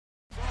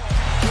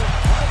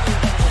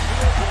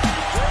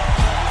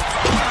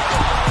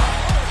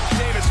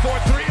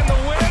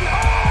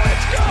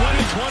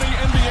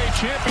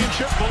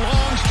championship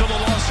belongs to the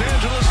Los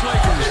Angeles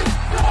Lakers.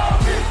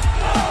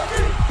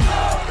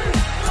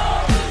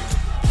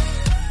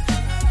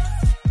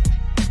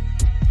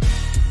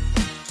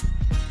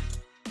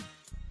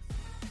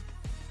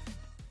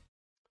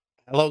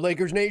 Hello,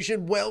 Lakers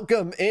Nation.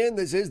 Welcome in.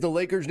 This is the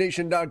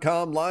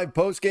LakersNation.com live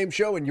postgame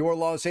show, and your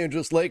Los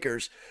Angeles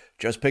Lakers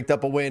just picked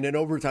up a win in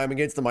overtime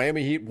against the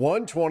Miami Heat,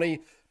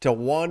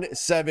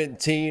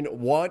 120-117.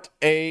 What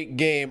a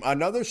game.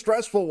 Another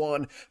stressful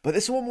one, but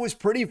this one was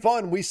pretty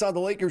fun. We saw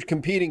the Lakers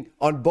competing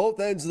on both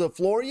ends of the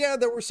floor. Yeah,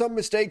 there were some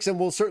mistakes, and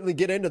we'll certainly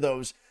get into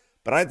those.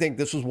 But I think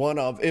this was one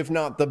of, if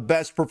not the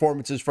best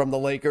performances from the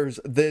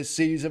Lakers this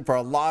season for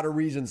a lot of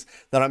reasons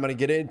that I'm going to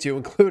get into,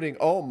 including,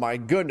 oh my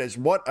goodness,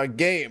 what a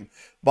game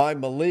by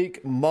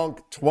Malik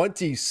Monk.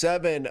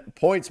 27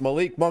 points.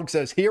 Malik Monk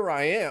says, here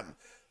I am.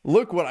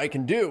 Look what I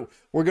can do.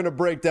 We're going to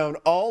break down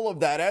all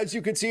of that. As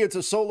you can see, it's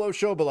a solo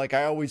show, but like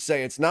I always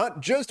say, it's not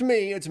just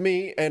me. It's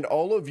me and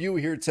all of you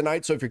here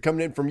tonight. So if you're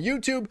coming in from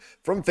YouTube,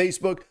 from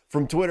Facebook,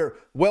 from Twitter,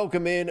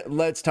 welcome in.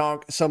 Let's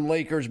talk some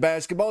Lakers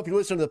basketball. If you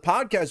listen to the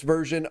podcast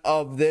version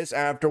of this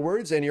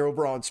afterwards and you're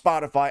over on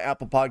Spotify,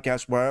 Apple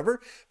Podcasts,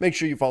 wherever, make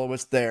sure you follow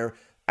us there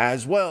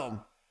as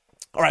well.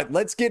 All right,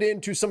 let's get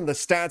into some of the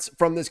stats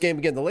from this game.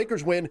 Again, the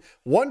Lakers win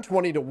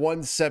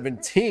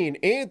 120-117.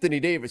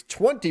 Anthony Davis,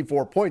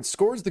 24 points,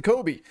 scores the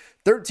Kobe,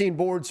 13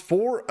 boards,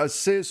 4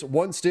 assists,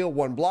 1 steal,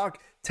 1 block,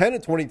 10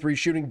 of 23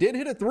 shooting. Did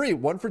hit a 3,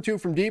 1 for 2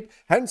 from deep.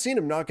 Hadn't seen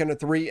him knock in a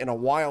 3 in a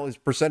while. His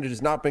percentage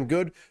has not been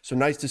good, so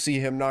nice to see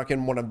him knock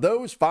in one of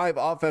those. 5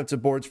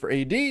 offensive boards for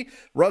AD.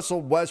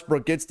 Russell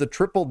Westbrook gets the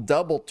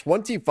triple-double,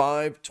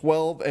 25,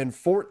 12, and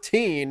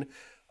 14.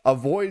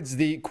 Avoids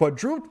the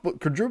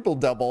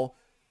quadruple-double,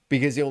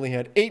 because he only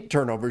had 8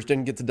 turnovers,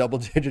 didn't get to double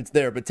digits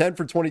there, but 10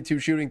 for 22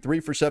 shooting, 3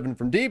 for 7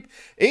 from deep.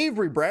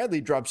 Avery Bradley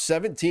dropped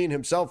 17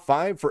 himself,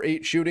 5 for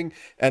 8 shooting,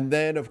 and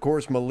then, of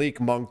course, Malik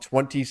Monk,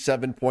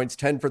 27 points,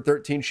 10 for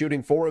 13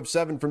 shooting, 4 of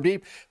 7 from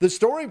deep. The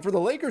story for the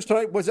Lakers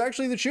tonight was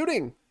actually the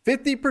shooting.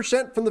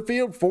 50% from the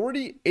field,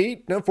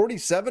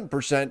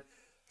 47%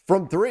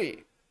 from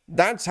 3.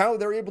 That's how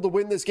they're able to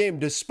win this game,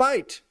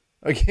 despite...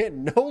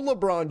 Again, no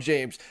LeBron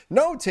James,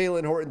 no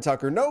Talen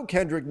Horton-Tucker, no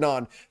Kendrick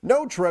Nunn,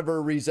 no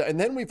Trevor Ariza, and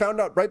then we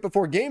found out right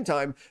before game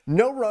time,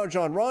 no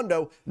Rajon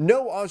Rondo,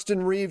 no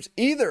Austin Reeves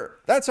either.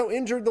 That's how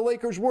injured the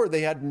Lakers were.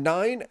 They had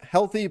 9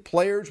 healthy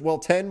players, well,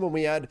 10 when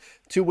we had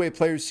two-way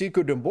players,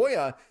 Sekou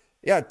Doumbouya.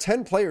 Yeah,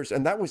 10 players,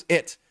 and that was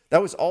it.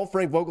 That was all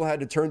Frank Vogel had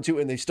to turn to,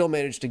 and they still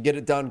managed to get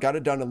it done. Got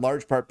it done in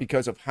large part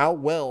because of how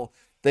well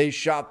they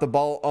shot the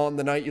ball on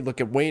the night. You look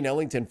at Wayne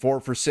Ellington, 4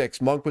 for 6.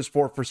 Monk was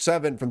 4 for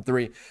 7 from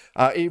 3.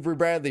 Avery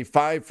Bradley,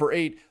 5 for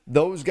 8.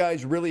 Those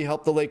guys really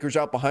helped the Lakers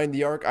out behind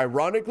the arc.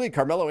 Ironically,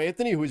 Carmelo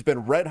Anthony, who's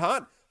been red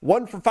hot,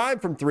 1 for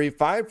 5 from 3,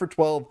 5 for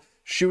 12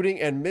 shooting,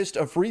 and missed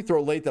a free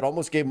throw late that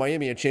almost gave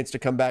Miami a chance to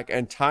come back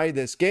and tie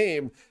this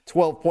game.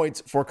 12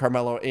 points for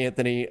Carmelo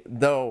Anthony,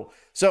 though.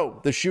 So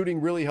the shooting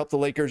really helped the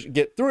Lakers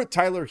get through it.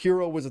 Tyler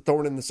Hero was a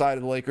thorn in the side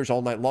of the Lakers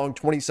all night long.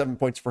 27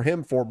 points for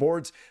him, 4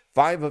 boards,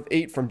 5 of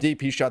 8 from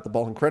deep. He shot the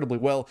ball incredibly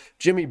well.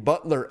 Jimmy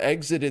Butler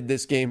exited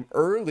this game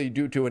early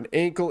due to an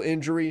ankle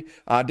injury.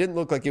 Didn't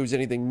look like it was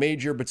anything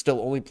major, but still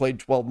only played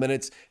 12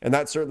 minutes. And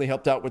that certainly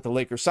helped out with the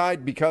Lakers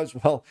side because,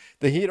 well,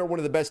 the Heat are one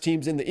of the best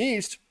teams in the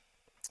East.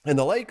 And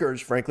the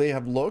Lakers, frankly,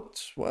 have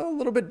looked, well, a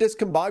little bit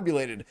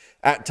discombobulated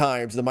at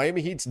times. The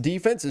Miami Heat's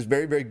defense is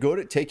very, very good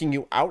at taking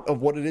you out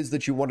of what it is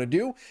that you want to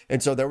do.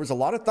 And so there was a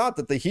lot of thought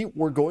that the Heat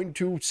were going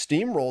to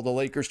steamroll the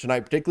Lakers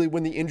tonight, particularly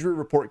when the injury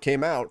report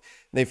came out.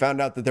 They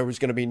found out that there was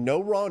going to be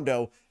no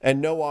Rondo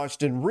and no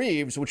Austin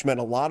Reeves, which meant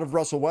a lot of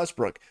Russell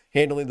Westbrook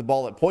handling the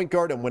ball at point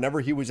guard. And whenever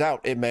he was out,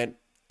 it meant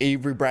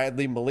Avery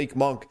Bradley, Malik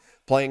Monk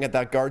playing at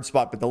that guard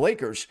spot. But the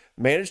Lakers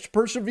managed to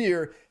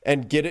persevere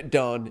and get it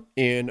done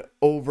in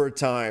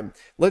overtime.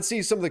 Let's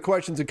see some of the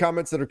questions and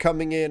comments that are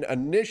coming in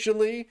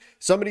initially.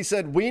 Somebody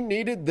said, we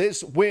needed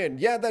this win.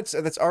 Yeah,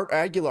 that's Art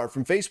Aguilar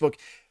from Facebook.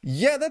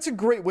 Yeah, that's a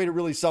great way to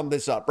really sum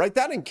this up, right?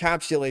 That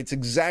encapsulates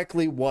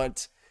exactly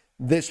what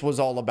this was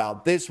all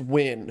about, this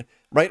win,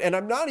 right? And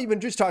I'm not even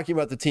just talking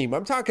about the team.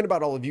 I'm talking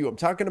about all of you. I'm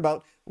talking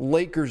about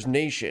Lakers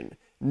Nation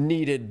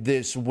needed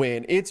this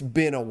win. It's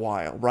been a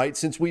while, right?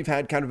 Since we've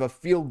had kind of a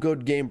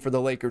feel-good game for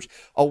the Lakers.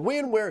 A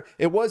win where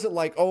it wasn't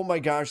like, oh my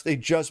gosh, they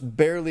just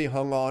barely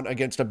hung on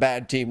against a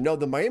bad team. No,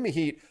 the Miami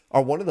Heat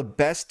are one of the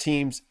best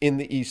teams in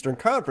the Eastern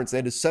Conference. They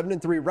had a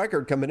 7-3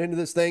 record coming into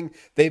this thing.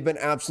 They've been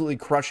absolutely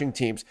crushing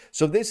teams.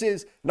 So this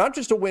is not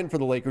just a win for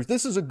the Lakers.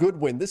 This is a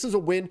good win. This is a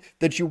win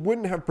that you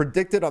wouldn't have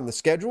predicted on the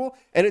schedule.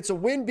 And it's a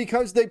win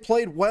because they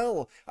played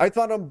well. I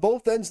thought on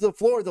both ends of the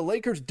floor, the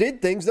Lakers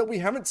did things that we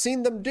haven't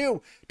seen them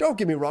do. Don't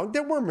get me wrong.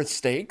 There were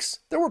mistakes.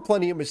 There were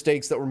plenty of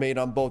mistakes that were made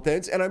on both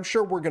ends. And I'm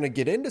sure we're going to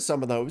get into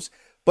some of those.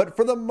 But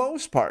for the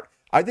most part,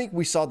 I think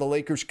we saw the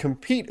Lakers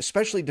compete,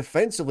 especially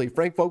defensively.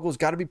 Frank Vogel's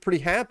got to be pretty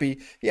happy.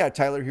 Yeah,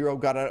 Tyler Hero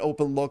got an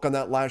open look on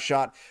that last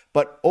shot.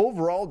 But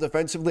overall,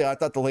 defensively, I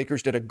thought the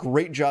Lakers did a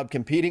great job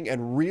competing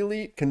and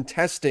really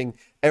contesting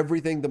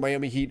everything the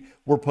Miami Heat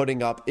were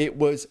putting up. It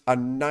was a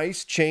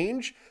nice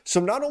change. So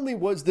not only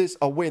was this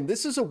a win,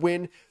 this is a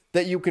win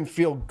that you can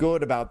feel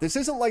good about. This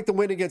isn't like the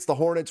win against the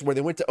Hornets where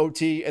they went to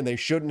OT and they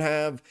shouldn't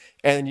have,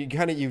 and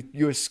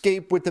you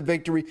escape with the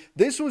victory.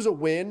 This was a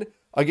win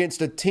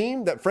against a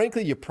team that,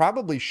 frankly, you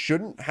probably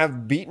shouldn't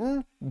have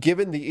beaten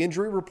given the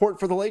injury report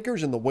for the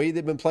Lakers and the way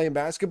they've been playing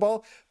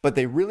basketball, but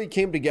they really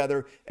came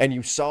together and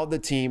you saw the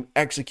team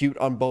execute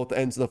on both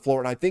ends of the floor.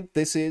 And I think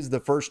this is the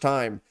first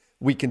time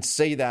we can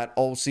say that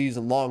all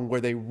season long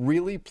where they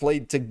really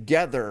played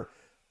together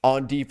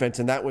on defense,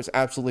 and that was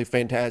absolutely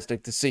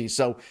fantastic to see.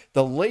 So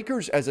the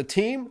Lakers as a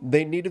team,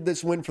 they needed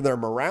this win for their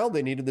morale.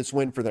 They needed this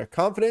win for their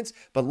confidence.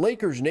 But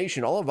Lakers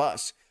Nation, all of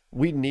us,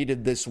 we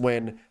needed this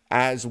win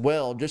as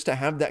well, just to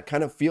have that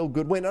kind of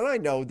feel-good win. And I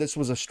know this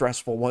was a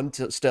stressful one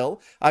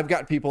still. I've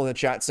got people in the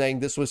chat saying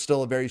this was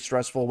still a very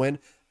stressful win.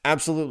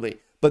 Absolutely.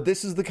 But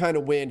this is the kind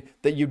of win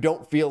that you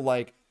don't feel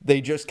like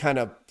they just kind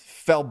of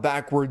fell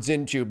backwards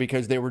into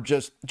because they were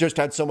just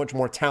had so much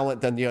more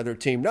talent than the other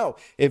team. No,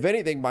 if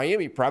anything,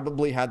 Miami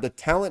probably had the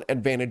talent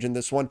advantage in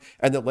this one,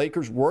 and the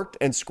Lakers worked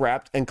and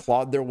scrapped and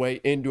clawed their way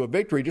into a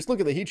victory. Just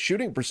look at the Heat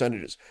shooting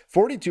percentages.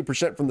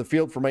 42% from the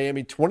field for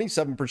Miami,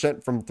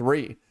 27% from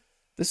three.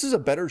 This is a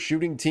better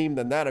shooting team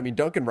than that. I mean,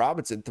 Duncan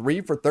Robinson,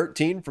 3 for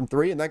 13 from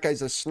three, and that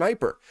guy's a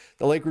sniper.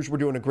 The Lakers were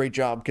doing a great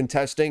job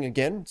contesting.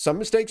 Again, some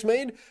mistakes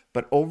made,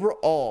 but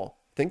overall,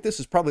 I think this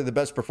is probably the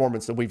best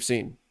performance that we've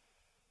seen.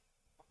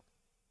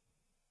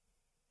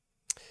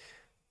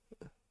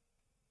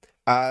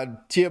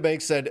 Tia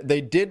Banks said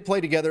they did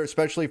play together,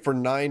 especially for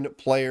 9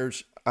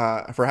 players,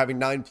 for having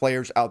 9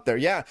 players out there.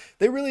 Yeah,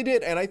 they really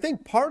did. And I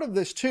think part of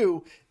this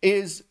too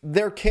is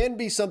there can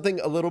be something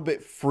a little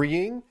bit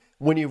freeing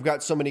when you've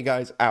got so many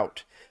guys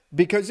out.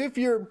 Because if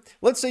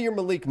let's say you're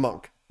Malik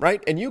Monk,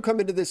 right? And you come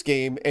into this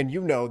game and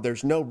you know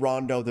there's no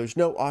Rondo, there's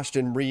no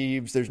Austin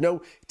Reeves, there's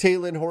no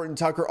Talen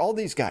Horton-Tucker, all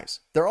these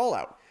guys, they're all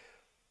out.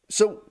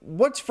 So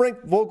what's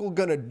Frank Vogel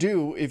going to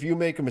do if you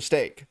make a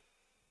mistake?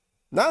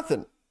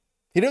 Nothing.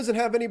 He doesn't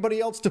have anybody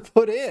else to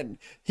put in.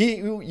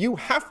 You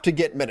have to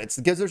get minutes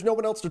because there's no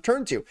one else to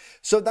turn to.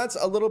 So that's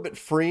a little bit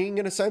freeing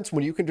in a sense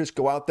when you can just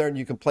go out there and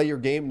you can play your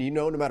game and you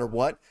know no matter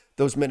what,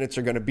 those minutes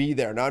are going to be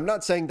there. Now, I'm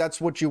not saying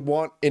that's what you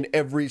want in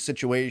every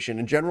situation.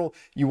 In general,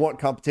 you want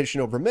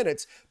competition over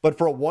minutes. But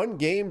for a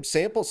one-game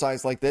sample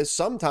size like this,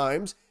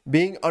 sometimes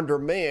being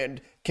undermanned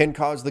can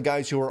cause the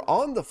guys who are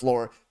on the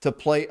floor to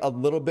play a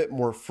little bit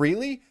more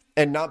freely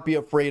and not be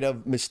afraid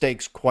of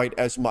mistakes quite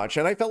as much.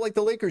 And I felt like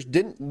the Lakers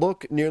didn't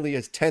look nearly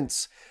as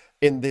tense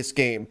in this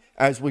game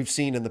as we've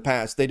seen in the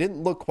past. They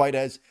didn't look quite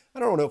as,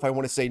 I don't know if I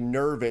want to say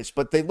nervous,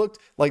 but they looked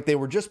like they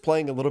were just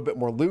playing a little bit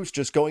more loose,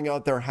 just going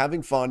out there,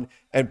 having fun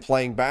and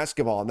playing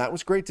basketball. And that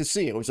was great to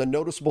see. It was a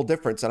noticeable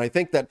difference. And I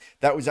think that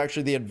that was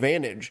actually the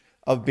advantage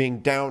of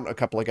being down a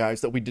couple of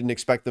guys that we didn't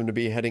expect them to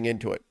be heading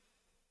into it.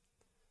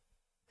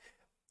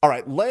 All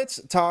right, let's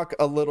talk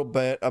a little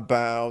bit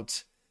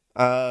about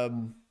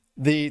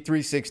the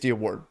 360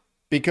 award,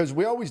 because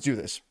we always do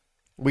this.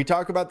 We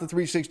talk about the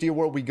 360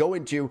 award. We go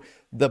into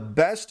the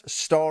best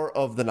star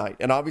of the night.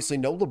 And obviously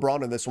no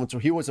LeBron in this one, so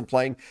he wasn't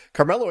playing.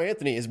 Carmelo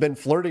Anthony has been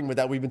flirting with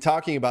that. We've been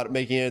talking about it,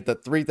 making it the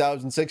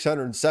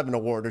 3,607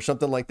 award or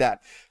something like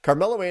that.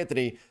 Carmelo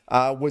Anthony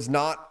was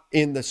not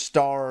in the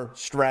star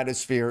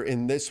stratosphere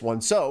in this one.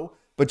 So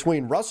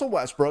between Russell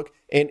Westbrook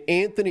and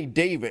Anthony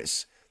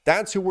Davis,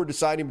 that's who we're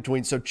deciding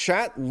between. So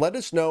chat, let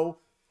us know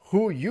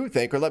who you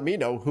think, or let me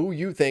know who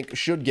you think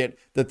should get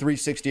the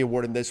 360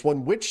 award in this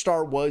one. Which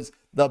star was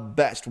the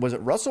best? Was it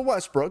Russell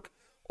Westbrook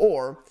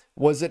or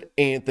was it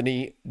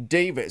Anthony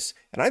Davis?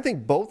 And I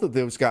think both of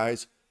those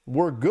guys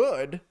were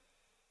good,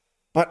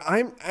 but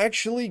I'm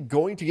actually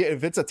going to get,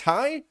 if it's a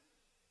tie,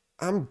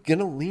 I'm going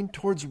to lean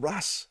towards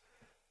Russ.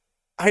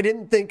 I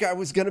didn't think I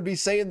was going to be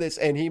saying this,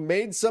 and he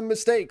made some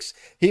mistakes.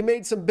 He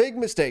made some big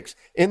mistakes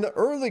in the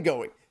early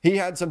going. He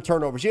had some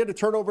turnovers. He had a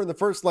turnover in the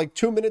first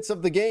 2 minutes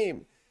of the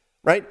game.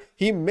 Right?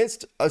 He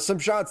missed some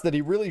shots that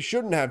he really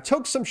shouldn't have,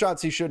 took some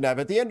shots he shouldn't have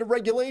at the end of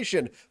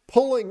regulation,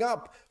 pulling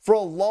up for a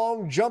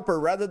long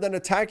jumper rather than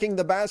attacking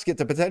the basket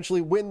to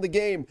potentially win the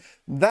game.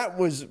 That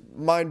was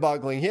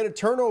mind-boggling. He had a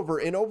turnover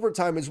in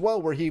overtime as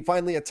well where he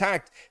finally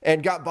attacked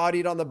and got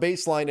bodied on the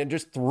baseline and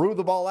just threw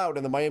the ball out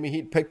and the Miami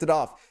Heat picked it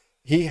off.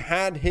 He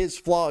had his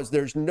flaws,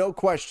 there's no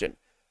question.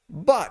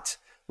 But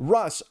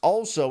Russ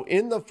also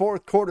in the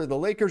fourth quarter, the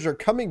Lakers are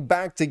coming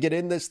back to get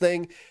in this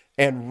thing.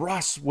 And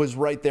Russ was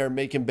right there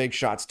making big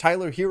shots.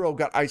 Tyler Hero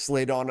got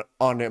isolated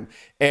on him.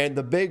 And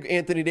the big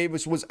Anthony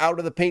Davis was out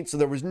of the paint, so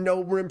there was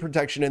no rim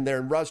protection in there.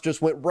 And Russ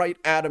just went right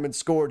at him and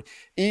scored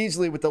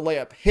easily with the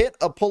layup. Hit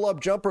a pull-up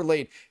jumper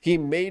late. He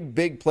made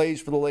big plays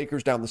for the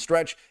Lakers down the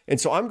stretch. And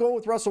so I'm going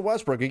with Russell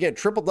Westbrook. Again,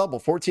 triple-double,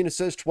 14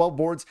 assists, 12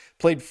 boards.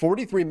 Played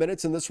 43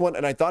 minutes in this one,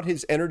 and I thought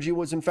his energy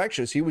was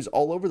infectious. He was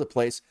all over the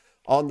place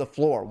on the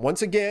floor.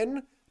 Once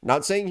again,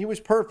 not saying he was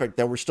perfect.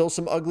 There were still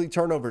some ugly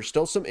turnovers,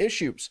 still some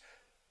issues.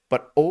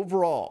 But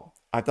overall,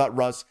 I thought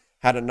Russ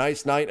had a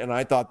nice night, and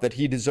I thought that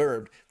he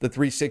deserved the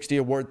 360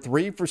 award.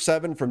 3 for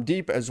 7 from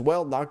deep as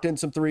well, knocked in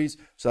some threes,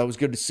 so that was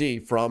good to see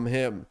from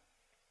him.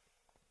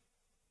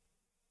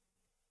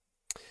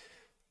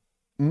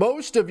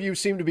 Most of you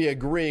seem to be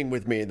agreeing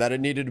with me that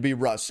it needed to be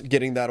Russ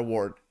getting that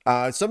award.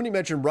 Somebody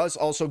mentioned Russ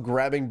also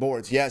grabbing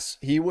boards. Yes,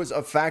 he was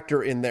a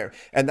factor in there.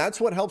 And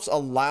that's what helps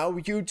allow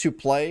you to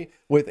play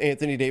with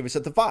Anthony Davis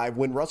at the 5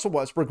 when Russell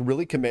Westbrook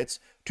really commits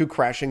to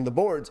crashing the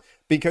boards.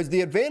 Because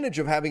the advantage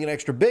of having an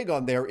extra big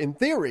on there, in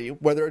theory,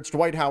 whether it's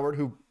Dwight Howard,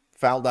 who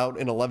fouled out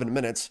in 11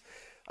 minutes.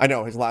 I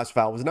know his last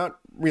foul was not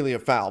really a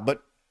foul,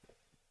 but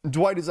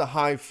Dwight is a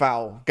high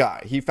foul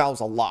guy. He fouls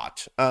a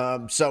lot.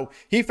 So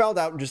he fouled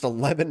out in just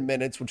 11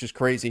 minutes, which is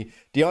crazy.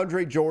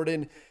 DeAndre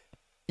Jordan,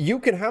 you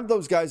can have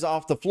those guys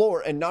off the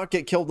floor and not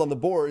get killed on the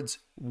boards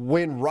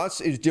when Russ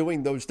is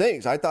doing those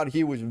things. I thought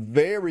he was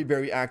very,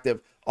 very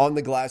active on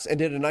the glass and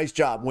did a nice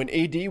job. When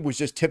AD was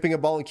just tipping a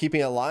ball and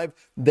keeping it alive,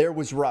 there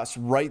was Russ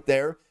right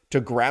there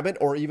to grab it,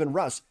 or even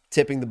Russ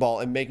tipping the ball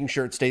and making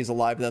sure it stays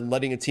alive and then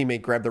letting a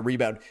teammate grab the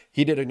rebound.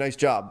 He did a nice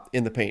job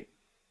in the paint.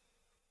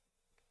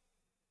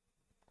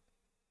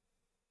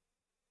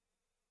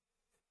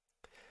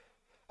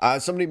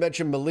 Somebody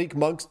mentioned Malik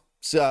Monk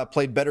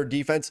played better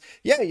defense.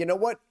 Yeah, you know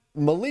what?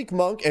 Malik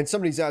Monk, and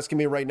somebody's asking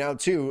me right now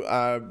too,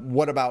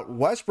 what about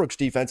Westbrook's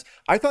defense?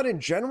 I thought in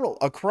general,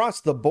 across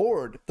the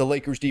board, the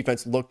Lakers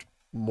defense looked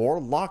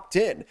more locked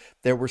in.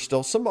 There were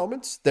still some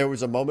moments. There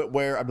was a moment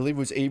where I believe it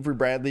was Avery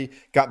Bradley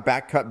got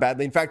back cut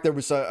badly. In fact, there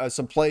was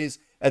some plays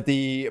at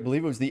I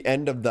believe it was the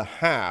end of the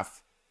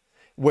half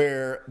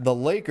where the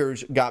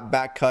Lakers got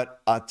back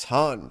cut a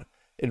ton.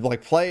 It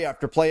like play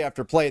after play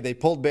after play. They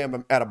pulled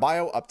Bam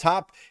Adebayo up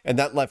top, and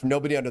that left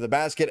nobody under the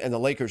basket, and the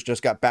Lakers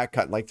just got back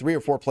cut like 3 or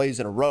 4 plays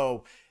in a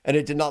row, and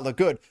it did not look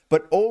good.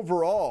 But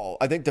overall,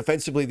 I think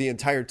defensively, the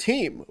entire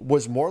team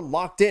was more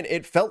locked in.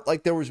 It felt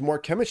like there was more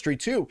chemistry,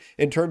 too,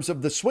 in terms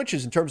of the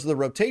switches, in terms of the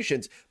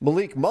rotations.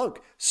 Malik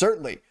Monk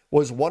certainly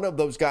was one of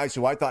those guys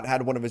who I thought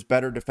had one of his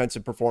better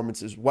defensive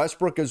performances.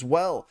 Westbrook as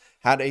well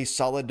had a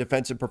solid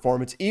defensive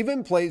performance.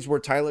 Even plays where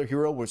Tyler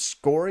Hero was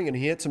scoring and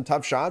he hit some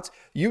tough shots,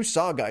 you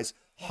saw guys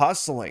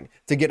hustling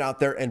to get out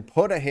there and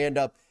put a hand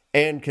up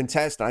and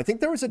contest. And I think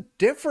there was a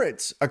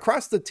difference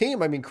across the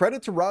team. I mean,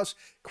 credit to Russ,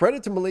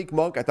 credit to Malik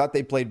Monk. I thought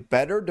they played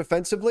better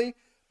defensively,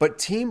 but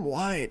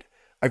team-wide,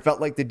 I felt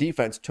like the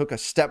defense took a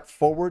step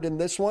forward in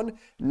this one,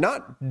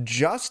 not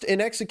just in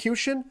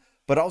execution,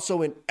 but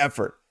also in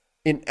effort.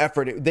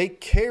 They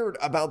cared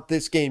about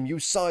this game. You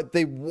saw it.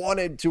 They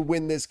wanted to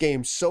win this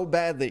game so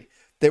badly.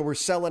 They were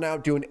selling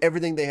out, doing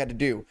everything they had to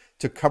do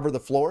to cover the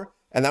floor,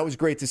 and that was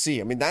great to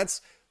see. I mean,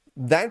 that's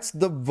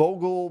the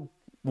Vogel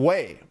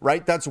way,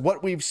 right? That's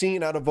what we've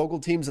seen out of Vogel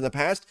teams in the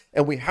past,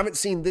 and we haven't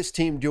seen this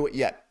team do it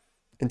yet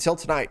until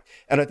tonight.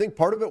 And I think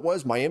part of it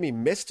was Miami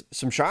missed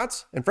some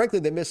shots, and frankly,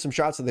 they missed some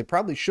shots that they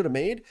probably should have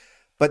made,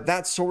 but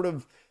that sort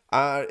of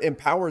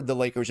empowered the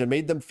Lakers and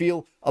made them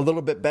feel a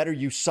little bit better.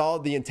 You saw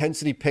the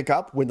intensity pick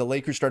up when the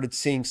Lakers started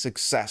seeing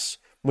success,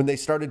 when they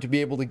started to be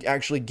able to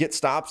actually get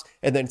stops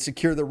and then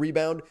secure the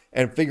rebound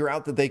and figure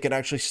out that they could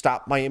actually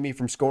stop Miami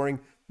from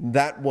scoring.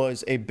 That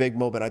was a big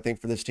moment, I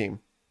think, for this team.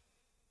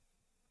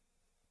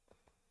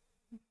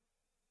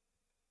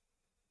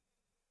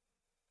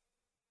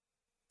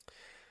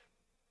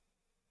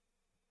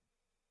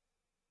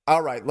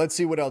 All right, let's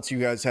see what else you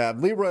guys have.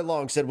 Leroy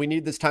Long said, we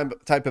need this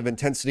type of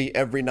intensity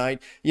every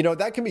night. You know,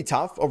 that can be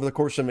tough over the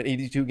course of an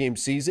 82-game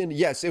season.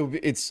 Yes,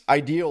 it's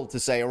ideal to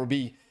say,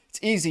 it's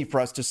easy for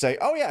us to say,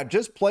 oh yeah,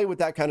 just play with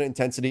that kind of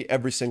intensity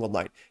every single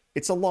night.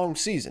 It's a long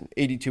season,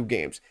 82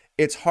 games.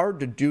 It's hard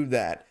to do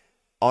that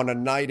on a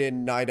night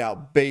in, night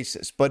out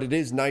basis, but it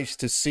is nice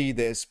to see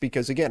this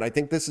because, again, I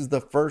think this is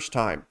the first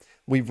time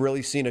we've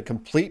really seen a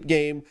complete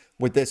game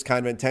with this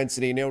kind of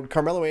intensity. You know,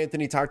 Carmelo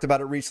Anthony talked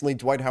about it recently.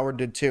 Dwight Howard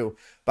did too,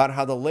 about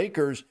how the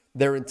Lakers,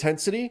 their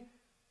intensity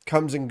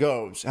comes and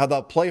goes, how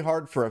they'll play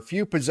hard for a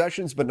few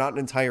possessions, but not an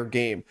entire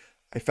game.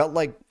 I felt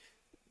like,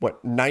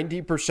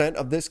 90%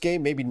 of this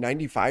game, maybe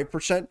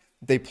 95%,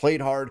 they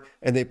played hard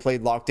and they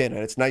played locked in.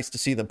 And it's nice to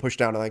see them push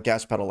down on that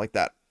gas pedal like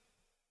that.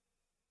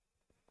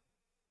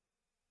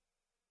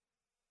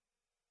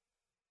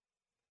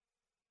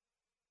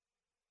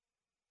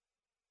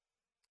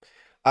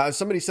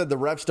 Somebody said the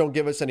refs don't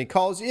give us any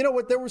calls. You know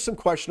what? There were some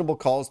questionable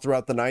calls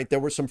throughout the night.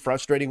 There were some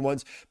frustrating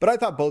ones, but I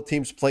thought both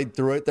teams played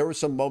through it. There were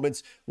some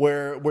moments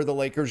where the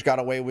Lakers got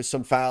away with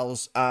some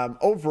fouls.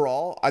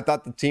 Overall, I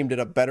thought the team did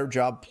a better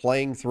job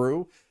playing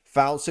through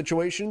foul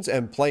situations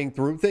and playing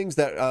through things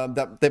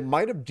that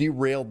might have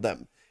derailed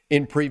them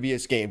in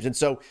previous games. And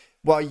so,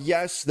 while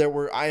yes,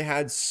 I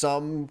had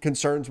some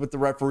concerns with the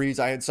referees.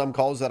 I had some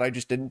calls that I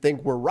just didn't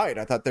think were right.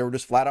 I thought they were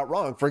just flat out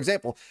wrong. For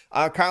example,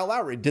 Kyle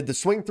Lowry did the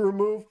swing through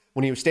move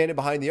when he was standing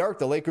behind the arc.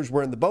 The Lakers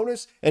were in the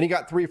bonus and he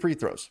got 3 free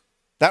throws.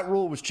 That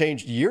rule was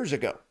changed years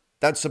ago.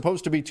 That's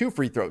supposed to be 2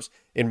 free throws.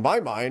 In my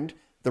mind,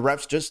 the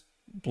refs just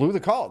blew the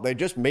call. They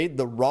just made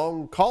the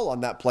wrong call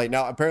on that play.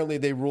 Now, apparently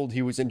they ruled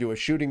he was into a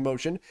shooting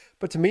motion,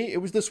 but to me,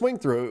 it was the swing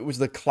through. It was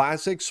the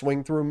classic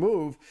swing through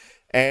move.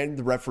 And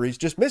the referees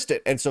just missed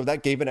it. And so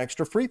that gave an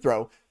extra free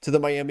throw to the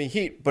Miami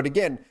Heat. But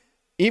again,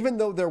 even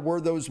though there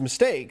were those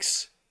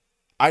mistakes,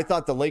 I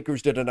thought the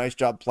Lakers did a nice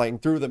job playing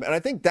through them. And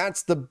I think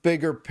that's the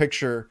bigger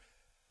picture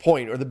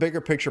point or the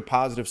bigger picture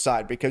positive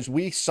side, because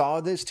we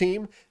saw this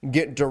team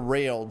get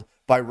derailed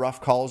by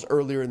rough calls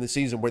earlier in the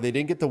season where they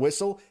didn't get the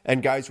whistle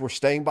and guys were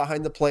staying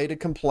behind the play to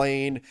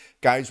complain.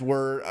 Guys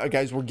were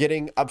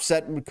getting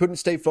upset and couldn't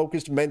stay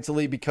focused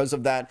mentally because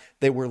of that.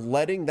 They were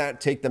letting that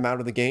take them out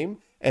of the game.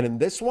 And in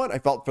this one, I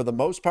felt for the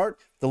most part,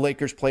 the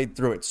Lakers played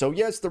through it. So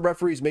yes, the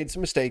referees made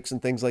some mistakes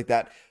and things like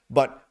that,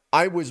 but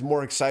I was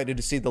more excited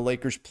to see the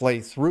Lakers play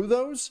through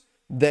those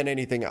than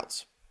anything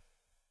else.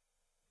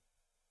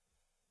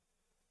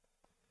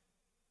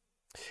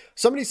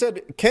 Somebody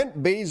said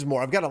Kent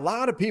Bazemore. I've got a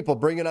lot of people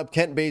bringing up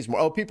Kent Bazemore.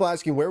 Oh, people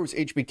asking where was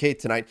HBK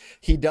tonight.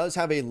 He does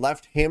have a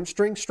left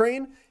hamstring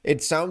strain.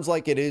 It sounds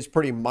like it is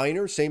pretty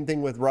minor. Same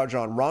thing with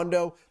Rajon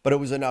Rondo, but it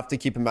was enough to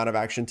keep him out of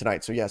action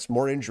tonight. So yes,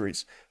 more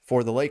injuries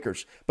for the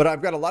Lakers. But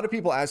I've got a lot of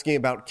people asking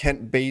about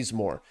Kent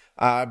Bazemore.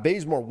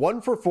 Bazemore,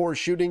 1 for 4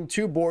 shooting,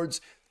 2 boards,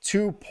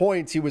 2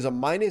 points. He was a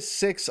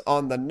 -6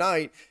 on the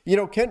night. You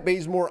know, Kent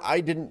Bazemore,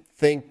 I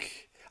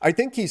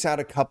think he's had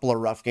a couple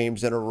of rough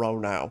games in a row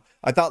now.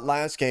 I thought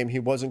last game he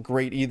wasn't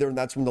great either, and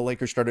that's when the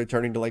Lakers started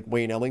turning to like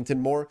Wayne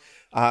Ellington more.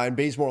 And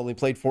Bazemore only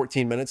played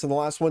 14 minutes in the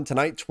last one.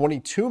 Tonight,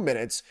 22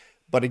 minutes.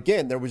 But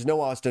again, there was no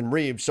Austin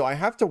Reeves. So I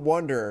have to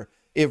wonder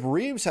if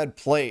Reeves had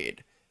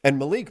played and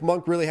Malik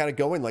Monk really had it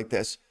going like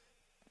this,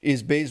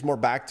 is Bazemore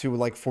back to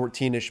like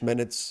 14-ish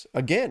minutes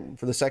again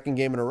for the second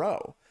game in a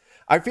row?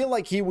 I feel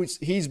like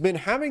he's been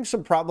having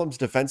some problems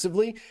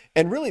defensively,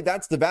 and really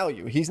that's the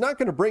value. He's not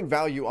going to bring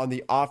value on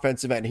the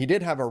offensive end. He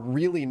did have a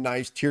really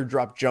nice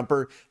teardrop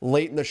jumper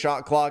late in the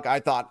shot clock. I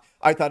thought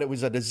it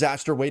was a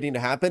disaster waiting to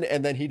happen,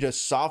 and then he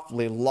just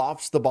softly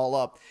lofts the ball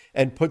up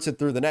and puts it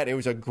through the net. It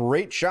was a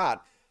great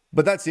shot,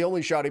 but that's the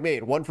only shot he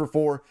made. 1 for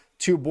 4,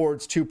 2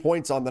 boards, 2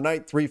 points on the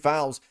night, 3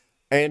 fouls.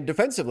 And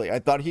defensively, I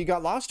thought he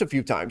got lost a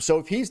few times. So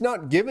if he's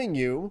not giving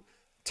you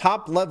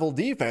top-level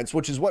defense,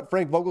 which is what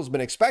Frank Vogel's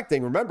been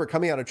expecting. Remember,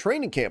 coming out of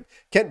training camp,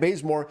 Kent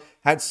Bazemore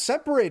had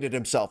separated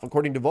himself,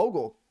 according to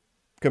Vogel,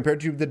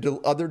 compared to the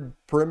other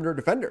perimeter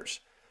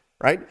defenders,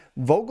 right?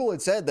 Vogel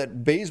had said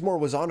that Bazemore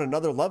was on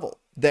another level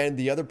than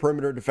the other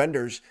perimeter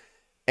defenders,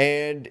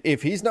 and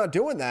if he's not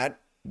doing that,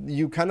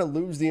 you kind of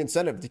lose the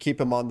incentive to keep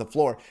him on the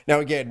floor. Now,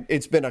 again,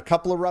 it's been a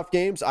couple of rough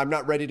games. I'm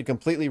not ready to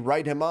completely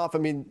write him off. I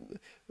mean,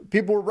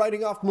 people were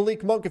writing off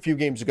Malik Monk a few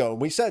games ago,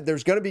 and we said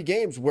there's going to be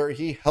games where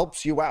he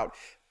helps you out.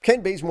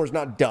 Ken Bazemore's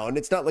not done.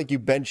 It's not like you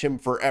bench him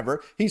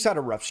forever. He's had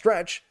a rough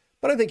stretch,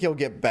 but I think he'll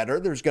get better.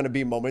 There's going to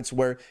be moments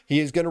where he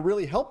is going to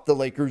really help the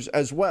Lakers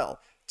as well.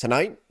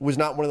 Tonight was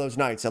not one of those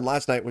nights, and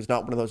last night was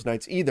not one of those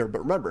nights either.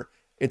 But remember,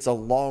 it's a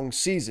long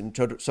season.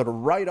 So to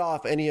write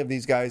off any of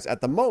these guys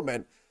at the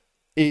moment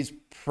is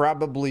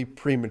probably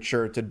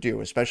premature to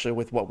do, especially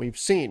with what we've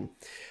seen.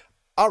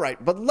 All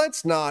right, but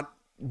let's not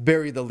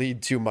bury the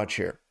lead too much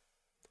here,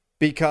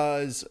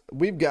 because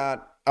I've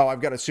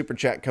got a super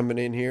chat coming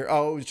in here.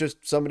 Oh, it was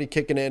just somebody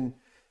kicking in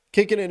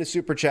a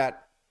super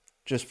chat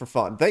just for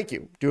fun. Thank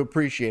you. Do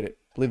appreciate it.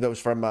 I believe that was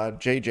from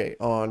JJ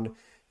on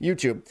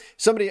YouTube.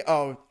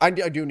 I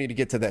do need to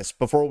get to this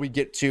before we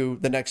get to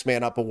the Next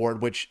Man Up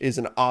award, which is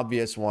an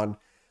obvious one.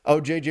 Oh,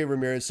 JJ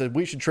Ramirez said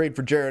we should trade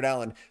for Jarrett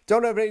Allen.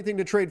 Don't have anything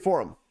to trade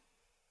for him.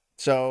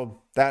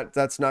 So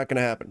that's not going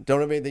to happen.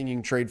 Don't have anything you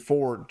can trade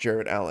for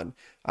Jarrett Allen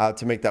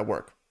to make that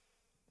work.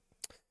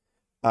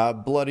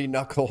 Bloody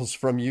Knuckles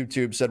from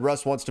YouTube said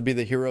Russ wants to be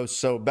the hero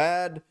so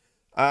bad.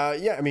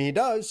 Yeah, I mean, he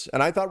does.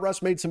 And I thought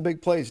Russ made some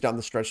big plays down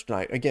the stretch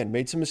tonight. Again,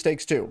 made some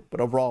mistakes too,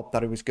 but overall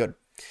thought he was good.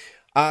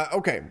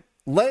 Okay,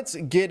 let's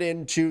get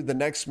into the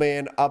Next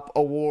Man Up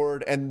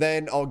award, and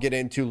then I'll get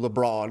into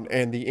LeBron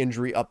and the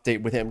injury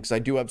update with him, because I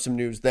do have some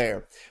news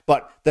there.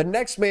 But the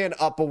Next Man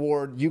Up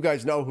award, you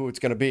guys know who it's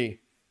going to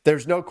be.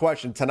 There's no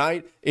question.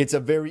 Tonight, it's a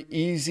very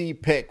easy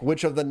pick.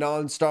 Which of the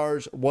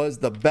non-stars was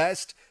the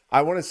best?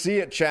 I want to see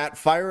it, chat.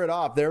 Fire it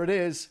off. There it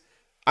is.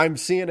 I'm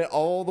seeing it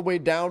all the way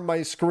down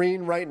my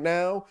screen right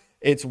now.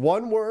 It's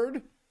one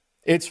word.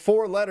 It's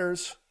 4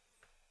 letters.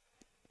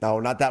 No,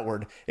 not that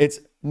word.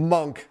 It's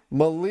Monk.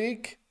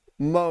 Malik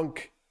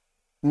Monk.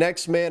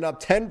 Next man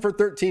up. 10 for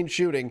 13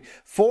 shooting.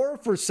 4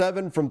 for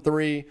 7 from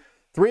 3.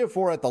 3 of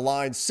 4 at the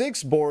line.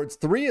 6 boards.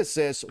 3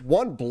 assists.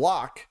 1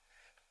 block.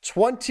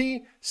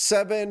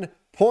 27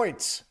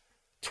 points.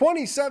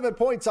 27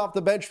 points off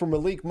the bench for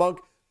Malik Monk.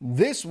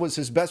 This was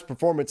his best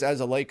performance as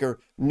a Laker,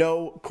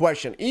 no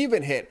question.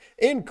 Even hit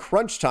in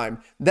crunch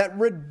time. That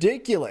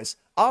ridiculous,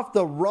 off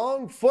the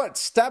wrong foot,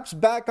 steps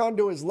back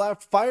onto his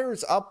left,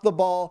 fires up the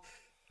ball,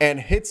 and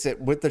hits it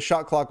with the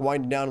shot clock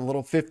winding down, a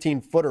little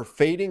 15-footer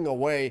fading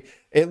away.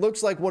 It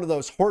looks like one of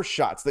those horse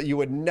shots that you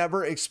would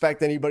never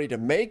expect anybody to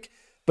make,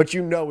 but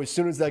you know as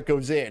soon as that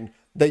goes in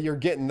that you're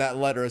getting that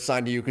letter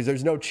assigned to you, because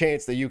there's no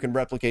chance that you can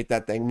replicate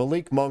that thing.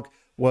 Malik Monk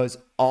was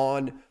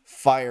on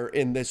fire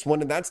in this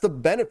one, and that's the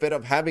benefit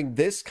of having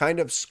this kind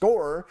of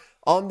scorer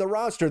on the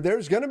roster.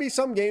 There's going to be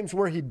some games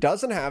where he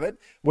doesn't have it,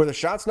 where the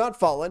shot's not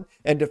falling,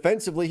 and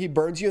defensively he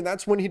burns you, and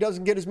that's when he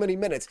doesn't get as many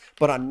minutes.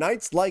 But on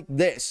nights like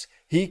this,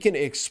 he can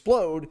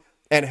explode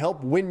and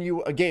help win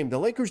you a game. The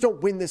Lakers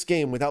don't win this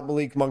game without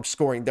Malik Monk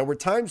scoring. There were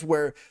times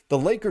where the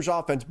Lakers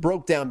offense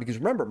broke down because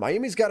remember,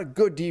 Miami's got a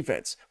good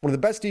defense, one of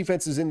the best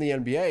defenses in the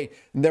NBA.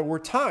 And there were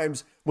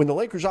times when the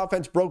Lakers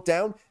offense broke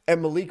down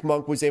and Malik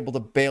Monk was able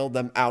to bail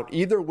them out,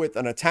 either with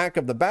an attack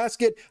of the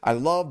basket. I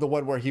love the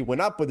one where he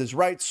went up with his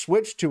right,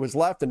 switched to his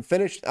left and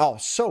finished. Oh,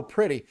 so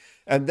pretty.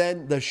 And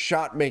then the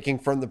shot making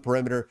from the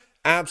perimeter.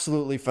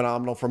 Absolutely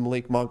phenomenal from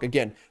Malik Monk.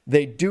 Again,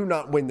 they do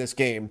not win this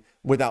game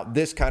without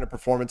this kind of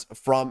performance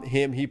from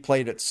him. He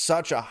played at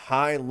such a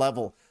high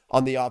level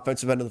on the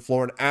offensive end of the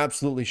floor and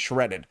absolutely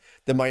shredded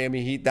the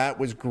Miami Heat. That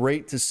was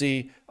great to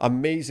see.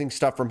 Amazing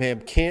stuff from him.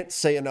 Can't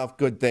say enough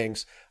good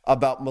things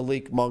about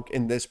Malik Monk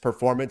in this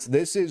performance.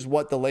 This is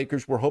what the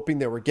Lakers were hoping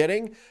they were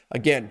getting.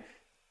 Again,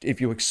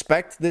 if you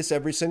expect this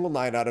every single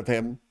night out of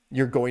him,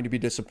 you're going to be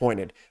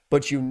disappointed.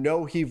 But you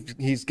know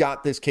he's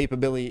got this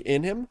capability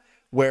in him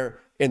where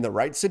in the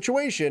right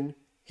situation,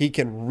 he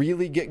can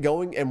really get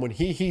going. And when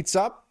he heats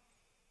up,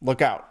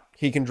 look out.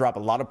 He can drop a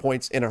lot of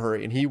points in a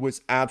hurry. And he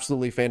was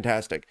absolutely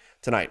fantastic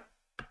tonight.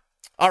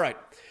 All right.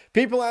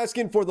 People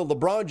asking for the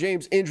LeBron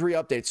James injury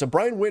update. So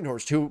Brian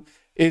Windhorst, who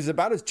is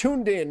about as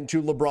tuned in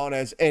to LeBron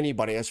as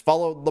anybody, has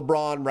followed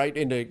LeBron right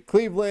into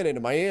Cleveland,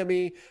 into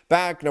Miami,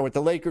 back now with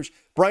the Lakers.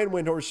 Brian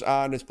Windhorst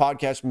on his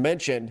podcast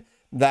mentioned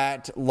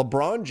that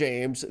LeBron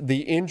James,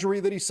 the injury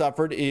that he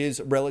suffered is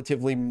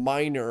relatively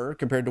minor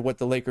compared to what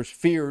the Lakers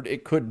feared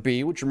it could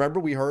be, which remember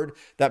we heard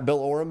that Bill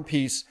Oram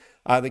piece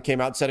that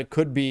came out said it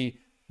could be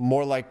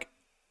more like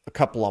a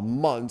couple of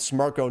months.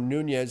 Marco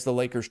Nunez, the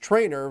Lakers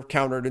trainer,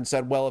 countered and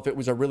said, well, if it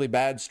was a really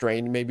bad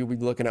strain, maybe we'd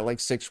be looking at like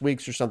 6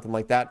 weeks or something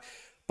like that.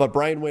 But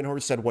Brian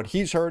Windhorst said what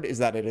he's heard is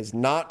that it is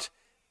not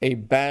a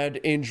bad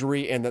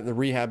injury and that the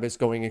rehab is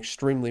going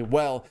extremely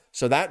well.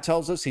 So that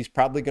tells us he's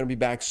probably going to be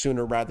back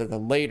sooner rather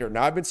than later.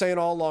 Now, I've been saying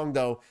all along,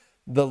 though,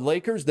 the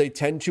Lakers, they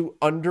tend to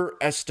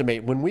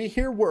underestimate. When we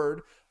hear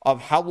word of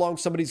how long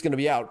somebody's going to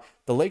be out,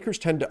 the Lakers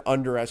tend to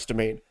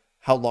underestimate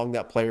how long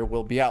that player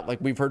will be out. Like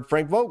we've heard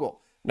Frank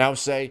Vogel now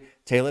say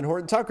Talen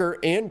Horton-Tucker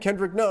and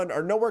Kendrick Nunn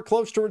are nowhere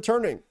close to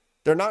returning.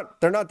 They're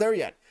not there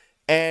yet.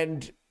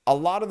 And a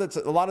lot of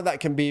that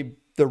can be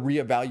the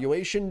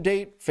reevaluation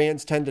date.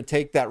 Fans tend to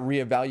take that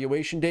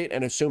reevaluation date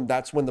and assume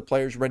that's when the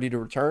player's ready to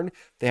return.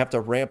 They have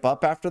to ramp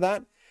up after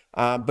that.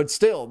 But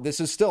still, this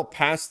is still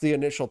past the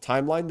initial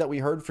timeline that we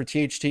heard for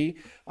THT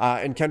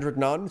and Kendrick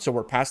Nunn. So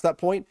we're past that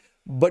point.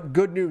 But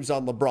good news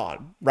on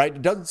LeBron, right?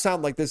 It doesn't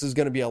sound like this is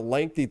going to be a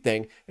lengthy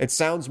thing. It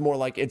sounds more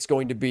like it's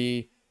going to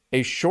be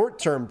a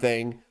short-term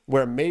thing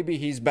where maybe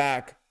he's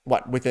back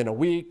within a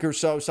week or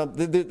so,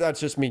 something.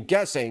 That's just me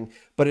guessing,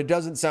 but it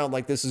doesn't sound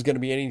like this is going to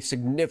be any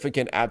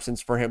significant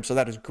absence for him. So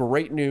that is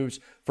great news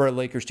for a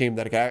Lakers team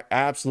that can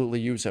absolutely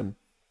use him.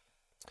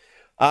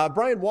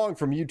 Brian Wong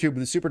from YouTube with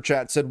the super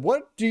chat said,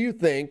 what do you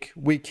think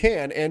we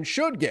can and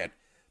should get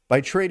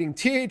by trading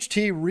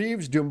THT,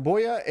 Reeves,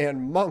 Doumbouya,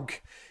 and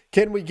Monk?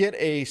 Can we get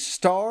a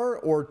star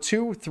or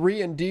 2,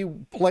 3, and D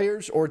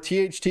players or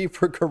THT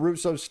for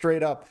Caruso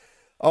straight up?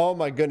 Oh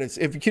my goodness.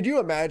 Could you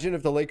imagine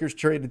if the Lakers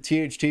traded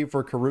THT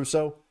for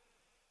Caruso?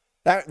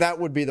 That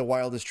would be the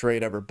wildest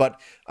trade ever.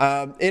 But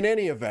in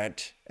any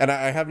event, and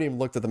I haven't even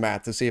looked at the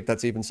math to see if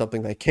that's even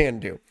something they can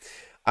do.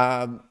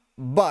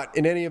 But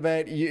in any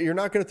event, you're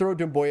not going to throw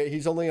Doumbouya.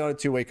 He's only on a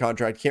 2-way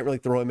contract. Can't really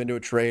throw him into a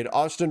trade.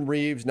 Austin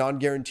Reeves,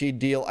 non-guaranteed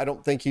deal. I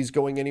don't think he's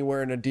going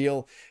anywhere in a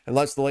deal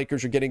unless the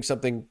Lakers are getting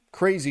something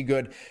crazy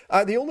good.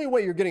 The only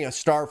way you're getting a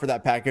star for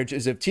that package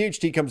is if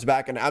THT comes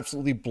back and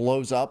absolutely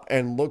blows up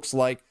and looks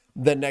like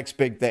the next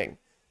big thing.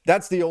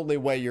 That's the only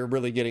way you're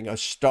really getting a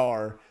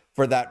star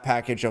for that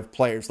package of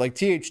players. Like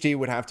THT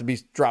would have to be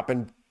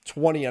dropping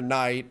 20 a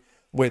night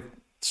with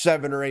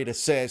 7 or 8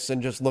 assists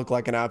and just look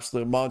like an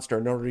absolute monster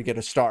in order to get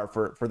a star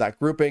for that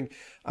grouping.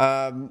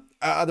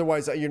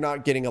 Otherwise, you're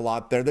not getting a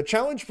lot there. The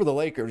challenge for the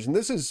Lakers, and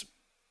this is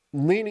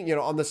leaning,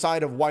 on the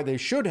side of why they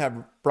should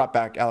have brought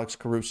back Alex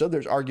Caruso.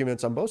 There's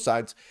arguments on both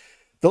sides.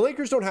 The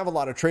Lakers don't have a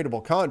lot of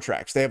tradable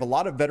contracts. They have a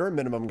lot of veteran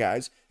minimum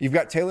guys. You've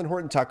got Talen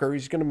Horton-Tucker.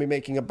 He's going to be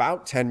making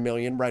about $10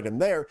 million right in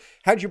there.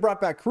 Had you brought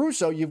back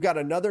Caruso, you've got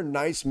another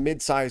nice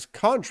mid-sized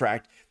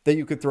contract that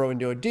you could throw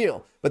into a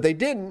deal. But they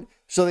didn't,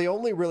 so they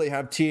only really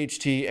have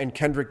THT and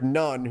Kendrick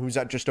Nunn, who's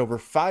at just over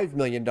 $5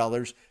 million,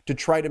 to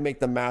try to make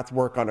the math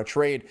work on a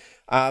trade.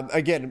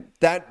 Again,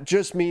 that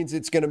just means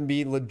it's going to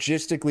be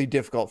logistically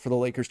difficult for the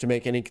Lakers to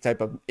make any type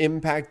of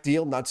impact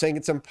deal. Not saying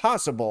it's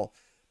impossible,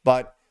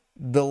 but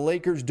the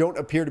Lakers don't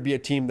appear to be a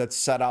team that's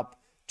set up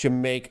to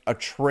make a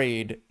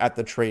trade at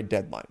the trade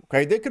deadline.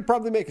 Okay, they could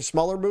probably make a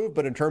smaller move,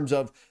 but in terms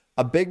of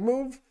a big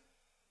move,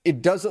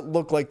 it doesn't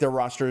look like their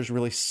roster is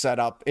really set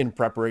up in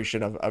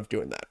preparation of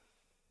doing that.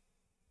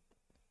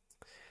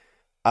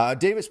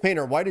 Davis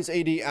Painter, why does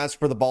AD ask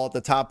for the ball at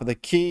the top of the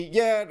key?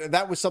 Yeah,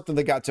 that was something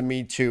that got to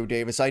me too,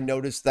 Davis. I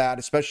noticed that,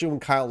 especially when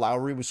Kyle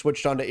Lowry was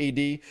switched on to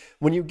AD.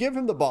 When you give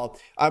him the ball,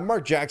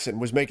 Mark Jackson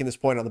was making this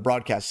point on the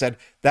broadcast, said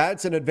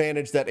that's an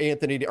advantage that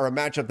or a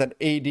matchup that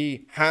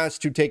AD has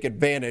to take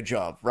advantage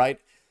of, right?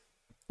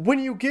 When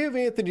you give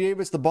Anthony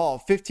Davis the ball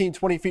 15,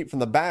 20 feet from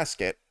the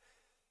basket,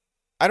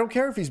 I don't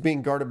care if he's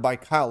being guarded by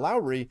Kyle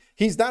Lowry.